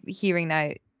I'm hearing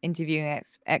now, interviewing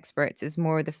experts, is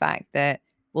more the fact that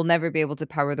we'll never be able to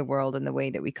power the world in the way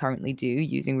that we currently do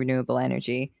using renewable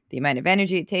energy. The amount of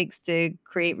energy it takes to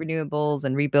create renewables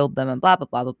and rebuild them and blah, blah,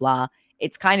 blah, blah, blah.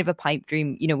 It's kind of a pipe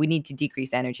dream. We need to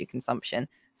decrease energy consumption.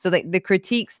 So the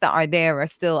critiques that are there are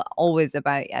still always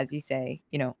about, as you say,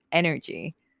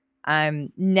 energy.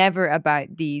 Never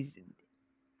about these.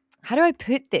 How do I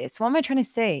put this? What am I trying to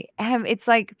say? It's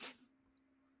like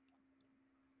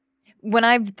when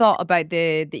I've thought about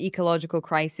the ecological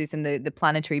crisis and the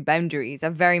planetary boundaries,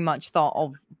 I've very much thought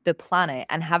of the planet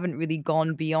and haven't really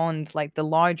gone beyond like the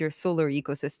larger solar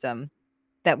ecosystem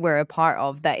that we're a part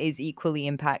of that is equally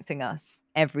impacting us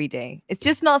every day. It's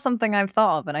just not something I've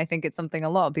thought of, and I think it's something a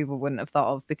lot of people wouldn't have thought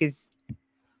of because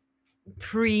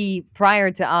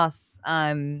prior to us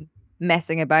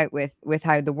messing about with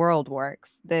how the world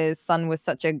works, the sun was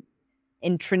such a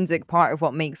intrinsic part of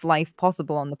what makes life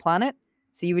possible on the planet,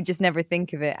 so you would just never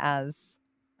think of it as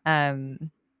a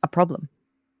problem.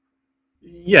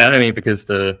 Yeah, I mean, because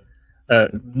the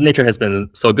nature has been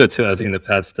so good to us in the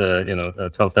past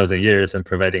 12,000 years and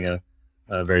providing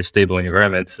a very stable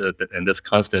environment and this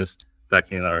constant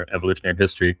back in our evolutionary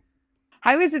history.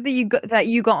 How is it that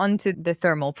you got onto the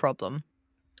thermal problem?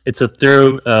 It's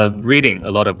through reading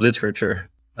a lot of literature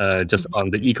just on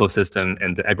the ecosystem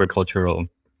and the agricultural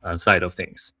side of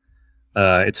things.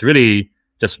 It's really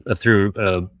just through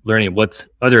learning what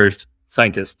other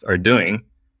scientists are doing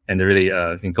and really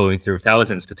going through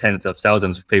thousands to tens of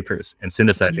thousands of papers and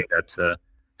synthesizing that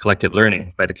collective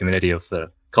learning by the community of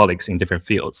colleagues in different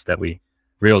fields that we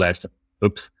realized,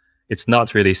 oops, it's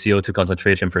not really CO2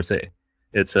 concentration per se.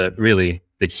 It's really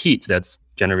the heat that's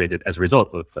generated as a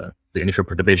result of the initial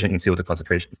perturbation in CO2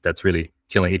 concentrations that's really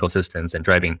killing ecosystems and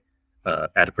driving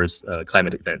adverse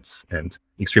climate events and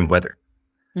extreme weather.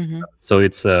 So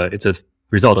it's a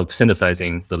result of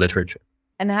synthesizing the literature.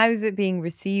 And how is it being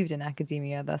received in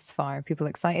academia thus far? Are people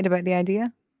excited about the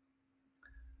idea?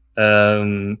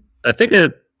 I think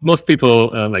most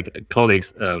people, like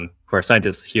colleagues who are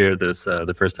scientists, hear this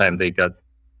the first time they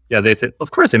say, of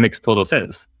course, it makes total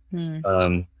sense.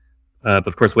 But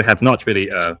of course, we have not really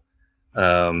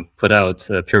put out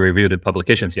peer-reviewed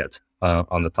publications yet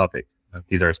on the topic.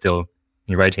 These are still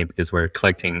in writing because we're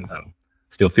collecting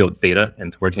still field data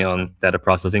and working on data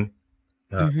processing.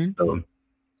 So,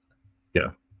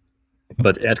 yeah.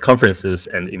 But at conferences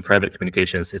and in private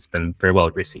communications, it's been very well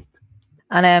received.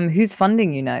 And who's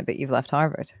funding you now that you've left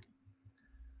Harvard?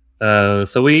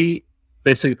 So we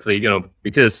basically,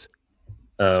 because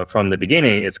from the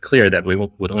beginning, it's clear that we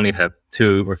would only have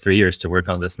 2 or 3 years to work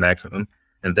on this maximum.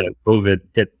 And then COVID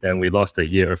hit, and we lost a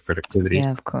year of productivity.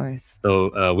 Yeah, of course.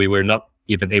 So we were not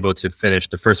even able to finish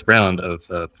the first round of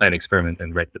planned experiment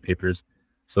and write the papers.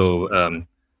 So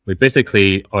we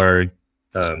basically are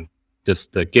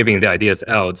just giving the ideas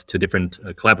out to different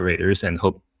collaborators and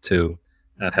hope to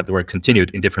have the work continued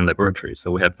in different laboratories.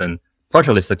 So we have been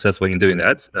partially successful in doing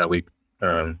that. We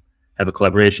have a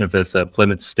collaboration with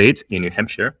Plymouth State in New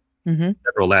Hampshire.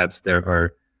 Several labs there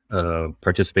are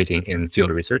participating in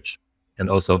field research, and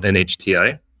also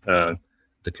NHTI,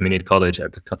 the community college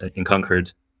in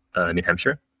Concord, New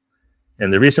Hampshire.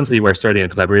 And recently we're starting a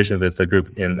collaboration with a group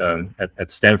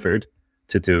at Stanford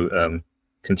to do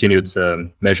continued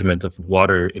measurement of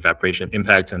water evaporation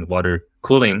impacts and water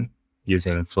cooling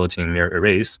using floating Meer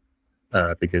arrays,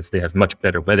 because they have much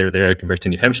better weather there compared to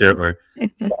New Hampshire or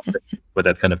for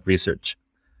that kind of research.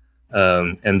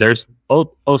 And there's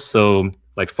also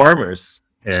like farmers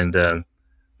and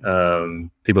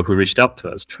people who reached out to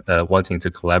us wanting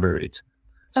to collaborate.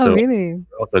 So really?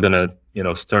 We're also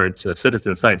gonna, start a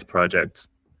citizen science project,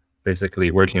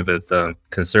 basically working with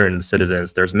concerned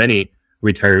citizens. There's many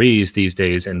retirees these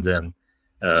days, and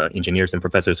engineers and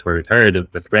professors who are retired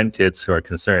with grandkids who are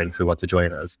concerned, who want to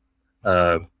join us.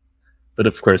 But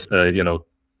of course,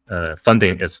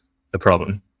 funding is the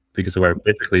problem because we're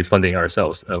basically funding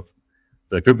ourselves.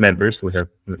 The group members, we have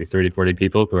maybe 30, 40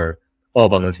 people who are all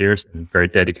volunteers and very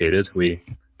dedicated. We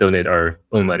donate our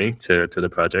own money to the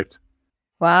project.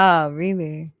 Wow,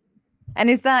 really? And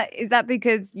is that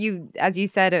because you, as you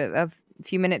said a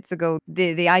few minutes ago,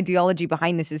 the ideology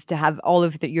behind this is to have all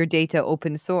of your data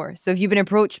open source? So have you been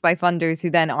approached by funders who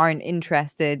then aren't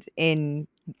interested in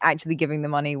actually giving the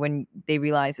money when they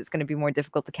realize it's going to be more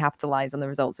difficult to capitalize on the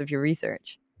results of your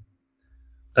research?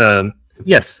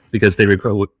 Yes, because there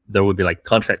would be like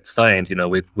contract signed.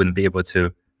 We wouldn't be able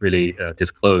to really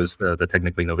disclose the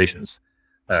technical innovations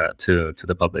to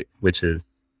the public, which is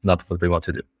not what we want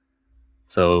to do.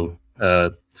 So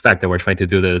the fact that we're trying to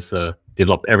do this,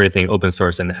 develop everything open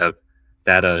source and have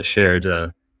data shared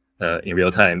in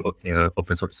real time in an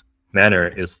open source manner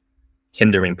is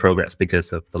hindering progress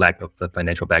because of the lack of the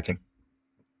financial backing.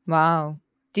 Wow.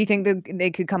 Do you think that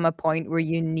there could come a point where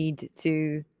you need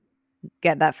to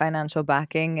get that financial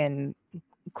backing and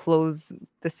close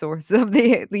the source of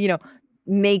the,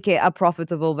 make it a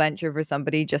profitable venture for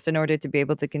somebody just in order to be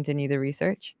able to continue the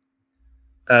research?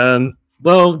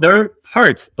 Well, there are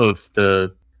parts of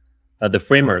the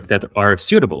framework that are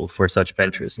suitable for such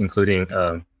ventures, including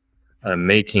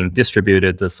making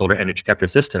distributed solar energy capture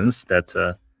systems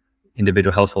that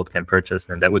individual household can purchase,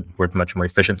 and that would work much more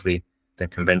efficiently than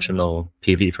conventional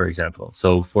PV, for example.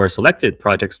 So for selected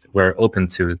projects, we're open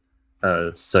to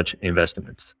such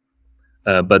investments.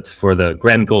 But for the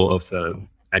grand goal of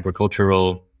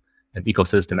agricultural and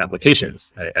ecosystem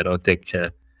applications, I don't think,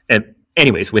 and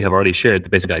anyways, we have already shared the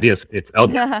basic ideas. It's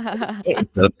out there.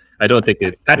 So I don't think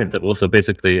it's patentable. So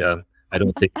basically, I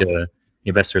don't think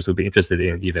investors would be interested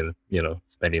in even,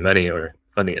 spending money or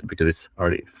funding it because it's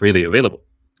already freely available.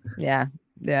 Yeah,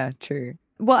 true.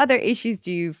 What other issues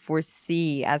do you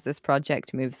foresee as this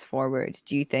project moves forward?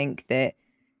 Do you think that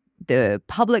the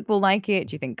public will like it?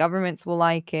 Do you think governments will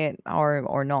like it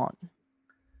or not?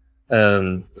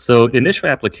 So the initial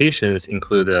applications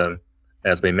include,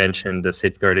 as we mentioned, the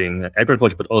safeguarding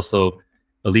agriculture, but also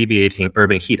alleviating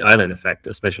urban heat island effect,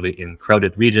 especially in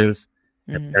crowded regions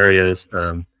and areas.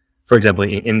 For example,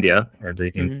 in India and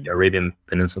in the Arabian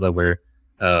Peninsula, where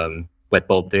wet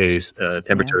bulb days,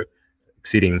 temperature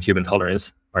exceeding human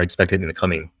tolerance are expected in the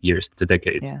coming years to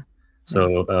decades. Yeah.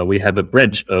 So we have a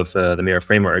branch of the Meer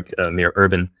framework, Meer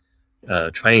Urban,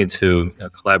 trying to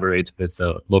collaborate with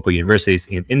local universities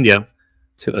in India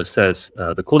to assess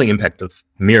the cooling impact of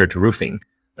Meer to roofing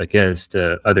against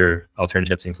other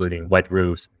alternatives, including white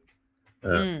roofs,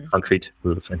 concrete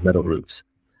roofs, and metal roofs.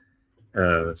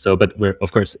 But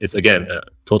of course, it's again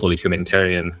totally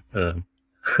humanitarian,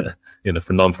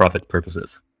 for non-profit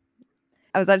purposes.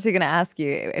 I was actually going to ask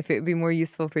you if it would be more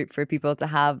useful for people to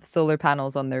have solar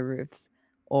panels on their roofs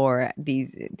or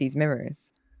these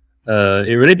mirrors.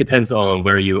 It really depends on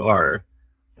where you are.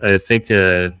 I think,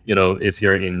 if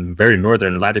you're in very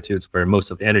northern latitudes where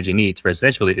most of the energy needs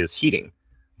residentially is heating,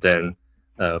 then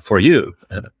for you,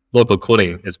 local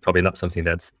cooling is probably not something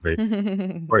that's very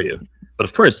for you. But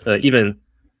of course, even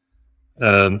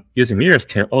using mirrors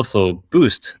can also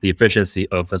boost the efficiency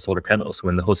of the solar panels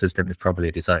when the whole system is properly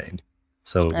designed.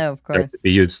 So Oh, of that could course.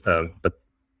 be used, but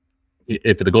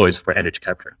if the goal is for energy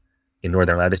capture in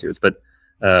northern latitudes. But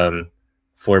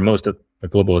for most of the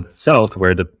global south,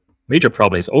 where the major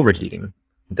problem is overheating,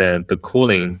 then the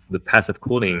passive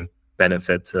cooling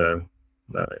benefits,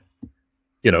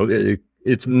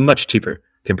 it's much cheaper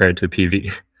compared to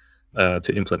PV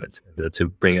to implement, to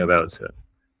bring about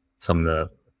some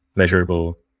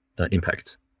measurable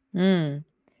impact.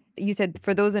 You said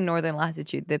for those in northern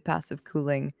latitude, the passive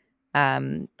cooling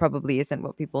probably isn't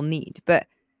what people need. But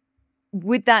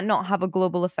would that not have a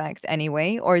global effect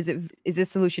anyway, or is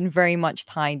this solution very much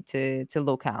tied to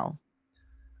locale?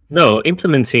 No,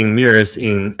 implementing mirrors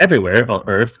in everywhere on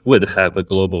Earth would have a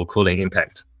global cooling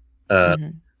impact. But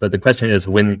the question is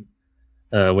when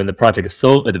the project is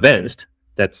so advanced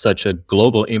that such a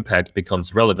global impact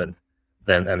becomes relevant,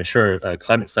 then I'm sure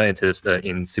climate scientists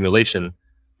in simulation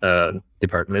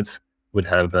departments would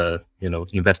have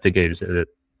investigated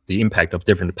the impact of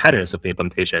different patterns of the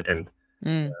implementation and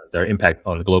their impact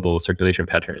on global circulation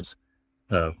patterns.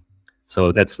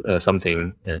 So that's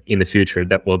something in the future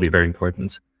that will be very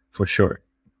important for sure.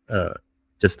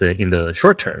 Just in the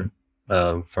short term,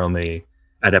 from a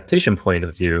adaptation point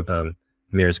of view,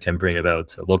 mirrors can bring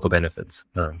about local benefits.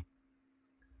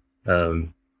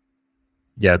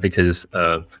 Because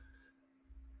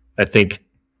I think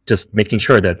just making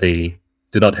sure that they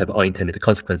do not have unintended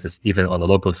consequences, even on a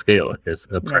local scale, is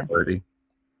a priority.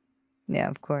 Yeah,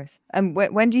 of course. And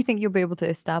when do you think you'll be able to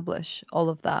establish all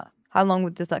of that? How long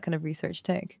does that kind of research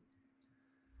take?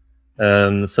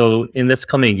 So in this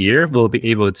coming year, we'll be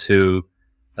able to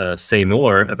say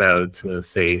more about,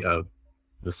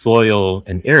 the soil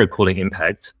and air cooling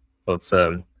impact of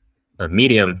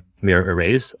medium mirror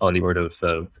arrays on the order of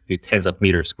a few tens of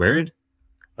meters squared,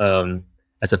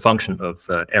 as a function of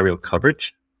aerial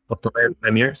coverage of the land by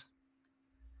mirrors.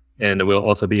 And we'll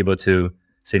also be able to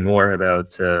say more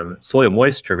about soil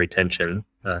moisture retention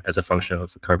as a function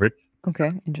of the coverage.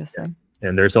 Okay, interesting.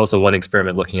 And there's also one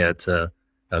experiment looking at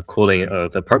cooling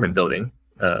of apartment building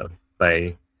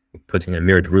by putting a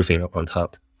mirrored roofing on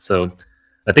top. So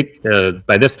I think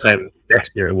by this time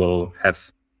next year, we'll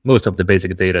have most of the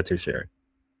basic data to share.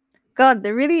 God,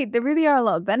 there really are a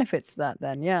lot of benefits to that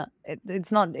then. Yeah.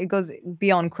 It goes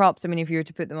beyond crops. I mean, if you were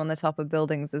to put them on the top of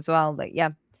buildings as well, like, yeah,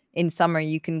 in summer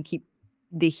you can keep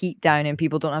the heat down and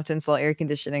people don't have to install air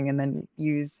conditioning and then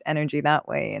use energy that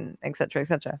way, and et cetera, et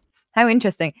cetera. How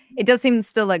interesting. It does seem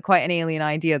still like quite an alien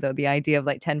idea though, the idea of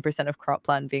like 10% of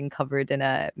cropland being covered in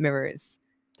mirrors.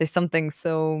 There's something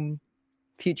so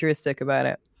futuristic about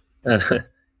it.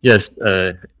 Yes,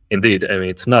 indeed. I mean,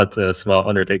 it's not a small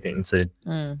undertaking. It's a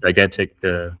gigantic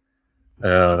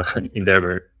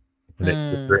endeavor. And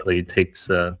it really takes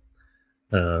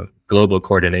global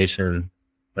coordination,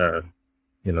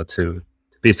 to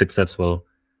be successful,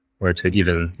 or to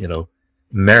even,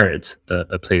 merit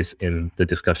a place in the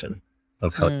discussion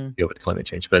of how to deal with climate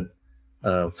change. But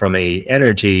from a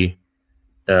energy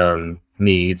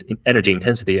needs, energy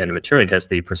intensity and material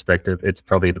intensity perspective, it's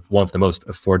probably one of the most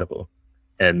affordable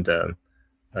and the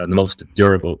most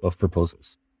durable of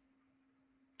proposals.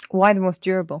 Why the most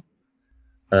durable?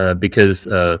 Because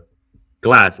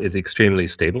glass is extremely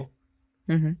stable,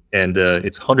 and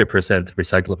it's 100%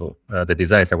 recyclable, the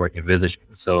designs that we're envisaging.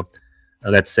 So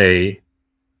let's say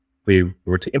we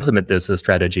were to implement this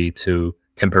strategy to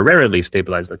temporarily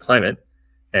stabilize the climate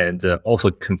and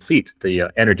also complete the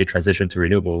energy transition to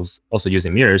renewables, also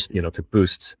using mirrors, to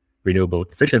boost renewable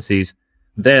efficiencies,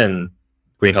 then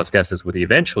greenhouse gases would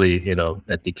eventually,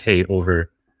 decay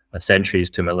over centuries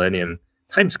to millennium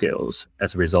timescales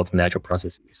as a result of natural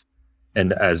processes.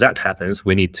 And as that happens,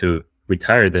 we need to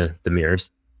retire the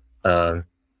mirrors.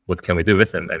 What can we do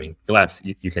with them? I mean, glass,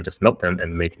 you can just melt them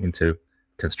and make into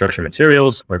construction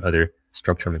materials or other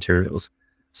structural materials.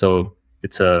 So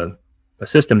it's a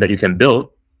system that you can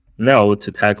build now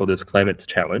to tackle this climate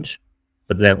challenge,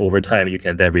 but then over time you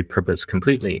can then repurpose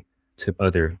completely to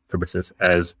other purposes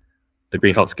as the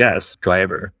greenhouse gas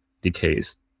driver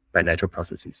decays by natural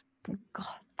processes. God.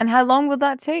 And how long will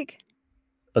that take?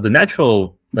 The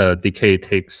natural decay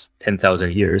takes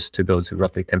 10,000 years to go to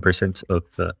roughly 10% of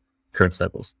the current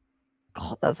levels.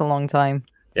 God, that's a long time.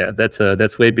 Yeah,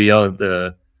 that's way beyond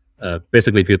the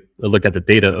Basically, if you look at the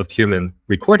data of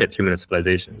recorded human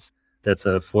civilizations, that's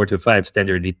 4 to 5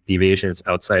 standard deviations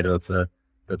outside of the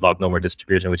log normal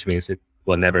distribution, which means it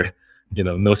will never,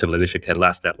 no civilization can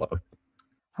last that long.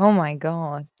 Oh my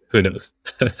God. Who knows?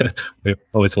 We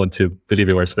always want to believe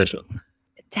we were special.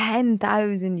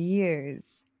 10,000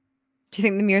 years. Do you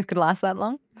think the Meers could last that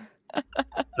long?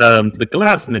 The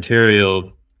glass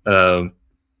material,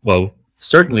 well,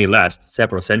 certainly lasts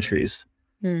several centuries.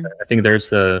 I think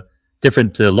there's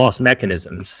different loss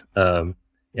mechanisms, and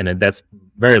that's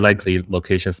very likely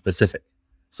location specific.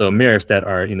 So mirrors that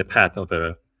are in the path of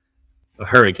a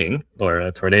hurricane or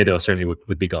a tornado certainly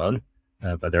would be gone,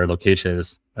 but there are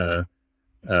locations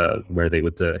where they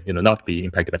would not be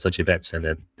impacted by such events, and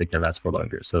then they can last for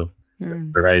longer. So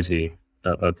variety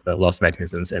of the loss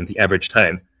mechanisms, and the average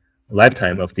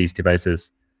lifetime of these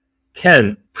devices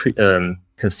can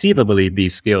conceivably be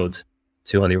scaled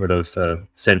to on the order of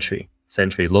century,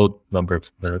 low number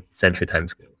of century time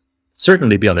scale.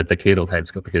 Certainly beyond the decadal time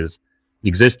scale, because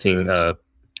existing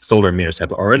solar mirrors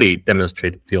have already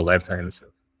demonstrated field lifetimes of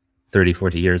 30,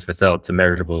 40 years without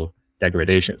measurable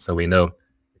degradation. So we know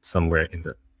it's somewhere in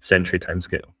the century time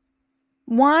scale.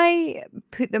 Why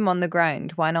put them on the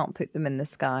ground? Why not put them in the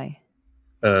sky?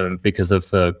 Because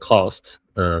of cost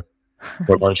for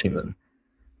launching them.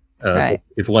 Right.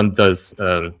 So if one does,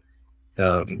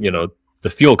 the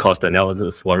fuel cost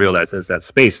analysis, one realizes that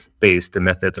space-based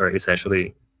methods are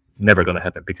essentially never going to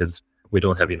happen because we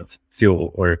don't have enough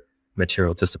fuel or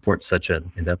material to support such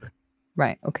an endeavor.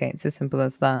 Right. Okay. It's as simple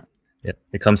as that. Yeah.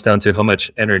 It comes down to how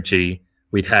much energy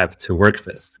we'd have to work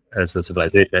with as a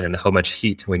civilization and how much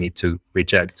heat we need to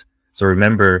reject. So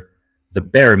remember, the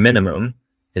bare minimum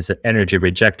is the energy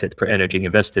rejected per energy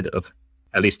invested of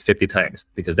at least 50 times,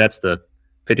 because that's the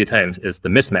 50 times is the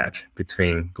mismatch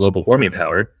between global warming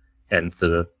power and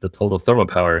the total thermal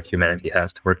power humanity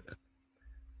has to work with.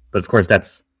 But of course,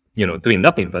 that's doing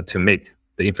nothing but to make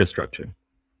the infrastructure.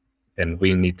 And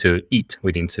we need to eat,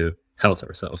 we need to house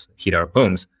ourselves, heat our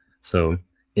homes. So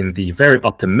in the very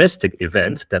optimistic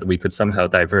event that we could somehow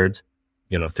divert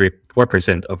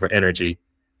 3-4% of our energy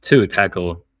to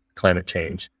tackle climate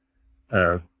change,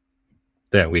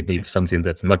 then we need something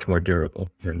that's much more durable.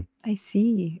 And I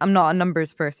see. I'm not a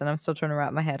numbers person. I'm still trying to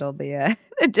wrap my head all the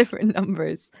different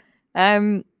numbers.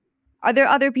 Are there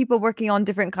other people working on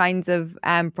different kinds of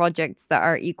projects that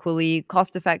are equally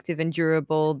cost effective and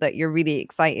durable that you're really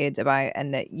excited about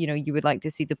and that you would like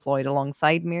to see deployed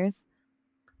alongside mirrors?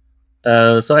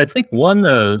 So I think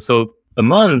so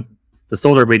among the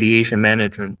solar radiation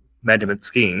management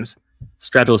schemes,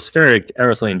 stratospheric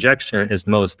aerosol injection is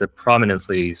most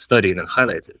prominently studied and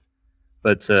highlighted.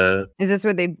 But is this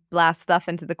where they blast stuff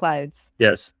into the clouds?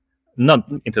 Yes, not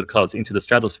into the clouds, into the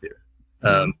stratosphere.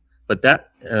 But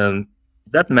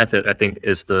that method, I think,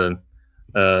 is the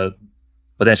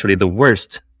potentially the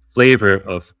worst flavor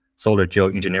of solar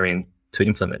geoengineering to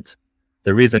implement.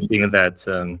 The reason being that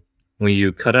when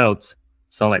you cut out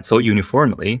sunlight so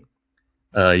uniformly,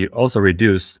 you also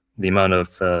reduce the amount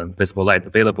of visible light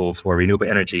available for renewable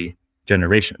energy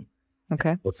generation.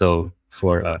 Okay. Also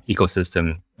for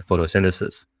ecosystem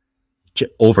photosynthesis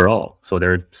overall. So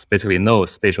there's basically no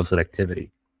spatial selectivity.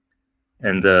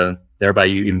 And thereby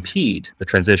you impede the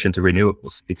transition to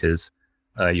renewables because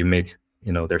you make,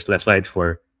 there's less light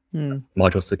for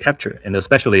modules to capture. And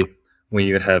especially when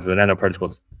you have the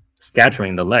nanoparticles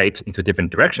scattering the light into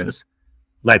different directions,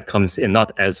 light comes in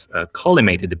not as a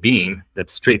collimated beam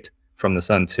that's straight from the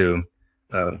sun to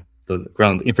the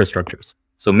ground infrastructures.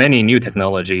 So many new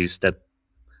technologies that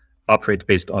operate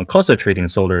based on concentrating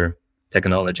solar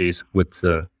technologies would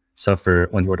suffer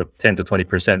on the order of 10 to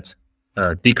 20%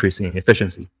 decrease in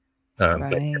efficiency by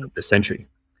the end of the century.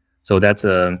 So that's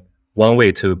one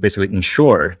way to basically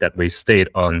ensure that we stayed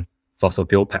on fossil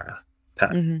fuel path.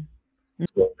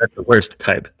 So that's the worst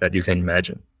type that you can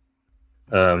imagine.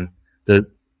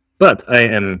 But I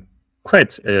am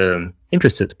quite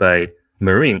interested by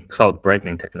marine cloud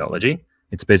brightening technology.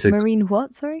 It's basically marine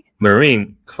what? Sorry,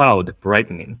 marine cloud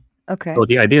brightening. Okay. So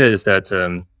the idea is that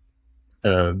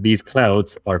these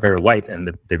clouds are very white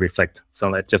and they reflect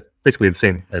sunlight, just basically the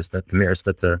same as the mirrors.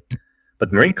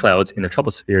 But marine clouds in the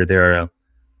troposphere, they're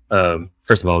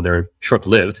first of all, they're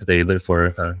short-lived. They live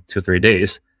for 2-3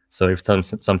 days. So if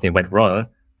something went wrong,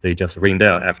 they just rain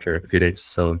down after a few days.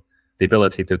 So the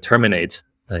ability to terminate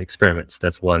experiments,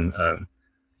 that's one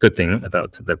good thing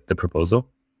about the proposal.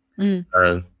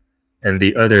 And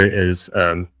the other is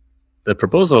the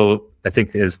proposal, I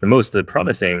think, is the most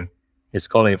promising, is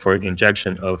calling for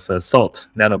injection of salt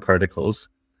nanoparticles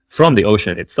from the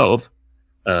ocean itself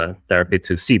directly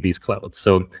to seed these clouds.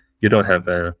 So you don't have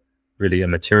really a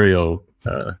material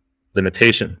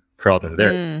limitation problem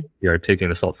there. You are taking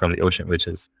the salt from the ocean, which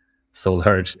is so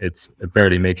large, it's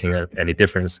barely making any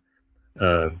difference.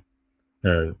 So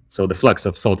the flux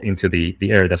of salt into the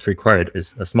air that's required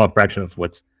is a small fraction of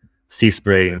what sea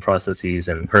spray and processes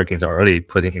and hurricanes are already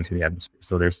putting into the atmosphere.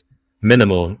 So there's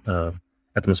minimal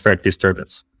atmospheric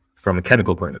disturbance from a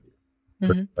chemical point of view.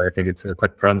 So I think it's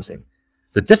quite promising.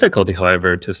 The difficulty,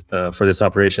 however, for this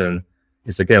operation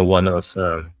is again one of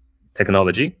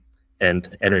technology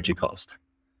and energy cost.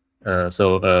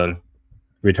 So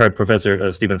retired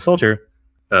Professor Stephen Salter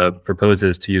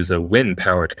proposes to use a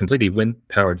completely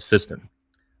wind-powered system.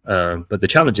 But the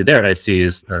challenge there I see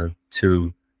is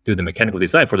to do the mechanical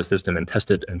design for the system and test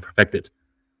it and perfect it.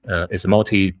 It's a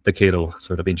multi-decadal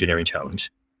sort of engineering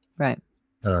challenge. Right.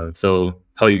 So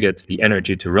how you get the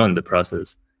energy to run the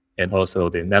process, and also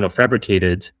the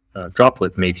nanofabricated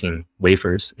droplet making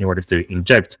wafers in order to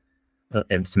inject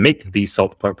and to make these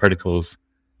salt particles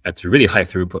at a really high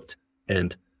throughput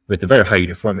and with a very high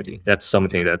uniformity. That's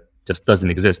something that just doesn't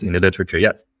exist in the literature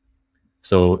yet.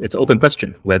 So it's an open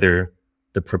question whether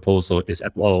the proposal is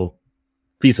at all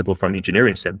feasible from an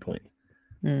engineering standpoint.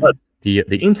 But the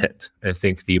intent, I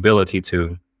think, the ability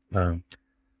to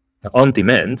on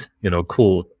demand,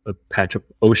 cool a patch of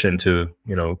ocean to,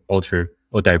 alter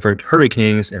or divert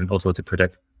hurricanes, and also to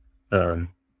protect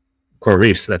coral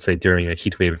reefs, let's say during a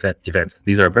heat wave event.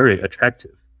 These are very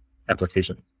attractive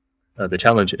applications. The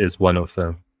challenge is one of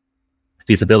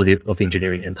feasibility of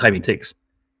engineering and time it takes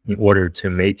in order to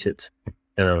make it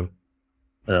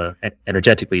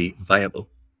energetically viable.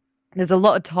 There's a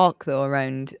lot of talk, though,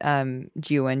 around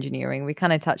geoengineering. We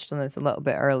kind of touched on this a little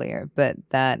bit earlier, but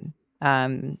that,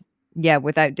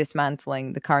 without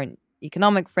dismantling the current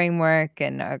economic framework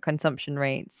and our consumption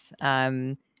rates,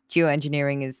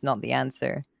 geoengineering is not the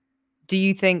answer. Do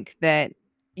you think that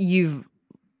you've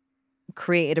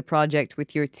created a project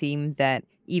with your team that,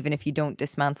 even if you don't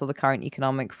dismantle the current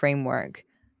economic framework,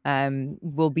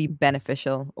 will be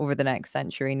beneficial over the next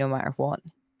century, no matter what?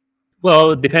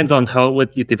 Well, it depends on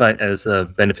what you define as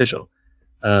beneficial.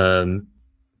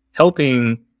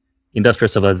 Helping industrial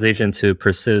civilization to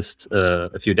persist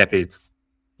a few decades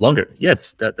longer,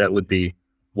 yes, that would be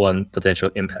one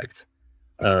potential impact.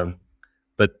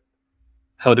 But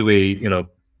how do we,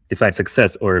 define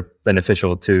success or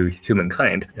beneficial to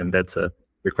humankind? And that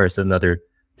requires another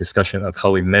discussion of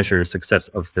how we measure success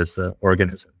of this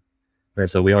organism. Right.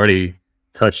 So we already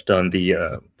touched on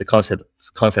the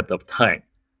concept of time.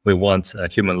 We want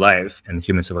human life and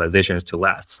human civilizations to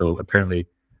last. So apparently,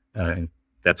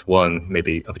 that's one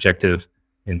maybe objective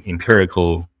and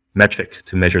empirical metric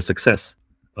to measure success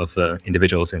of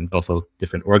individuals and also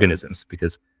different organisms,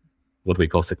 because what we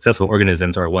call successful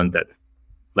organisms are one that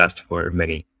last for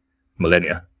many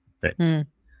millennia. Right?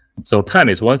 So time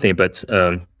is one thing, but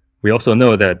we also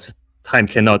know that time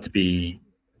cannot be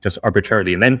just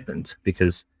arbitrarily lengthened,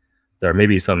 because there may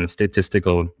be some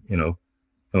statistical,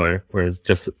 or it's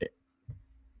just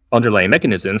underlying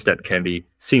mechanisms that can be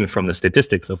seen from the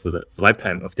statistics of the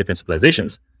lifetime of different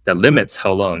civilizations that limits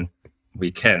how long we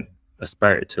can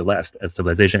aspire to last as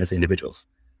civilization, as individuals,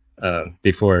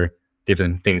 before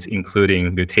different things,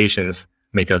 including mutations,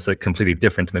 make us a completely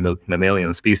different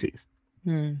mammalian species.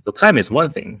 So time is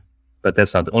one thing, but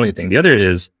that's not the only thing. The other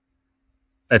is,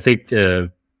 I think,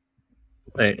 in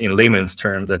layman's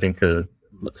terms, I think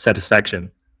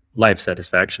satisfaction, life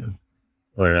satisfaction,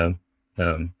 or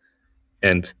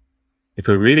and if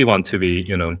we really want to be,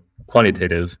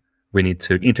 quantitative, we need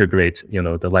to integrate,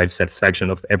 the life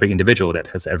satisfaction of every individual that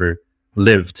has ever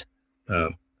lived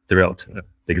throughout the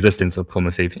existence of Homo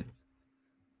sapiens.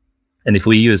 And if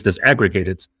we use this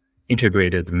aggregated,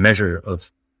 integrated measure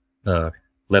of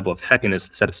level of happiness,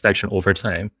 satisfaction over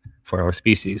time for our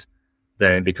species,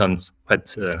 then it becomes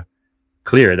quite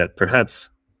clear that perhaps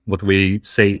what we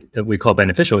say that we call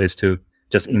beneficial is to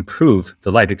just improve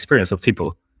the life experience of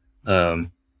people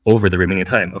over the remaining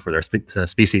time of their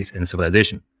species and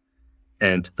civilization.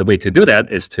 And the way to do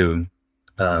that is to,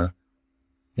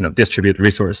 distribute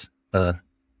resource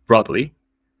broadly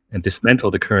and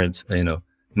dismantle the current,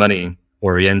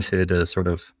 money-oriented sort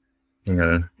of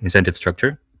incentive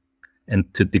structure,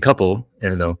 and to decouple,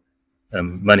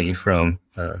 money from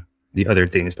the other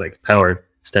things like power,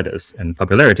 status, and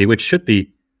popularity, which should be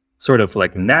sort of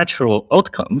like natural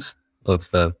outcomes of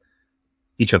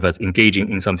each of us engaging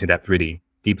in something that really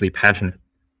deeply passionate,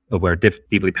 or we're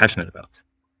deeply passionate about.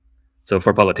 So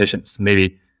for politicians,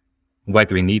 maybe why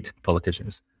do we need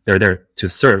politicians? They're there to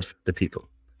serve the people.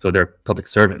 So they're public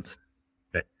servants,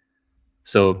 right?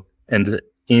 So, and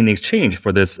in exchange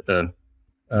for this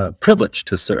privilege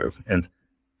to serve, and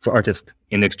for artists,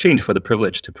 in exchange for the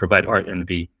privilege to provide art and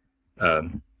be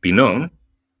be known,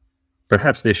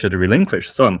 perhaps they should relinquish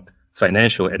some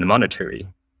financial and monetary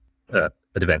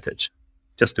advantage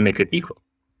just to make it equal.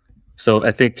 So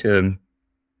I think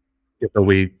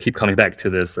we keep coming back to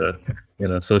this,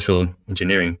 social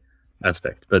engineering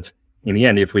aspect. But in the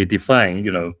end, if we define,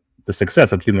 the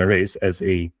success of human race as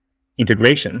a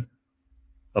integration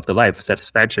of the life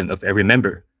satisfaction of every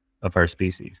member of our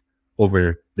species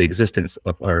over the existence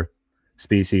of our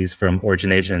species from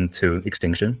origination to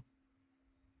extinction,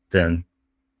 then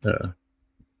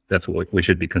that's what we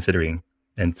should be considering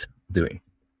and doing.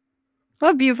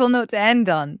 What a beautiful note to end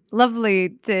on. Lovely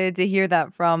to hear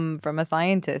that from a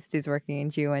scientist who's working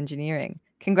in geoengineering.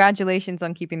 Congratulations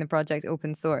on keeping the project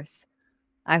open source.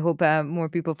 I hope more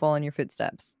people follow in your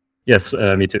footsteps. Yes,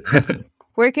 me too.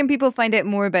 Where can people find out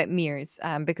more about Meers?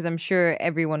 Because I'm sure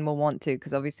everyone will want to,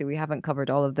 because obviously we haven't covered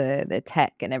all of the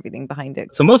tech and everything behind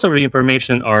it. So most of the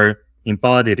information are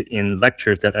embodied in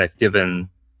lectures that I've given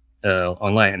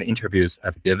online and interviews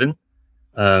I've given.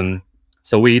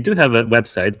 So we do have a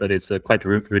website, but it's quite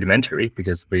rudimentary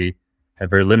because we have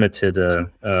very limited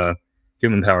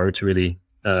human power to really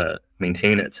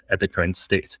maintain it at the current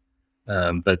state.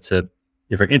 But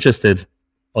if you're interested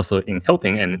also in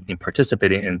helping and in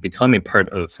participating and becoming part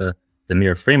of the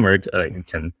Meer framework, you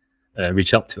can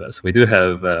reach out to us. We do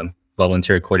have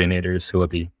volunteer coordinators who will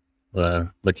be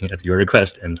looking at your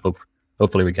request, and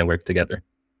hopefully we can work together.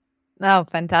 Oh,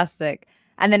 fantastic.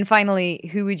 And then finally,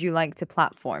 who would you like to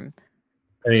platform?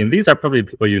 I mean, these are probably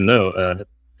people you know.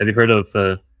 Have you heard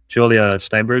of Julia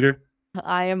Steinberger?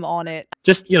 I am on it.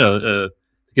 Just,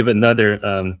 give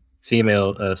another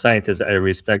female scientist I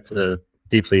respect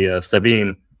deeply,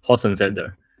 Sabine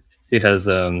Hossenfelder. She has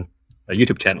a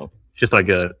YouTube channel. She's like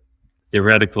a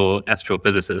theoretical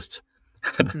astrophysicist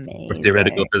or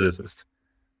theoretical physicist.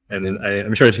 And then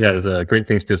I'm sure she has great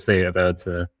things to say about,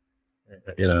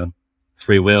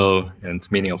 free will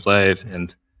and meaning of life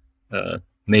and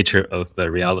nature of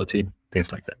reality,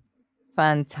 things like that.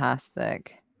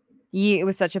 Fantastic. Ye, it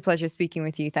was such a pleasure speaking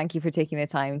with you. Thank you for taking the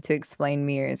time to explain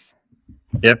Meers.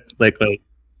 Yep, likewise.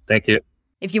 Thank you.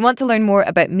 If you want to learn more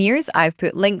about Meers, I've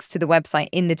put links to the website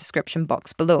in the description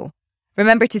box below.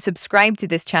 Remember to subscribe to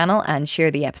this channel and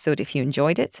share the episode if you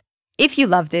enjoyed it. If you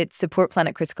loved it, support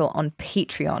Planet Critical on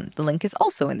Patreon. The link is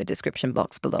also in the description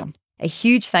box below. A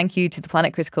huge thank you to the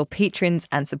Planet Critical patrons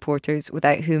and supporters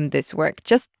without whom this work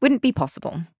just wouldn't be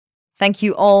possible. Thank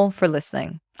you all for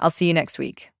listening. I'll see you next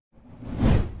week.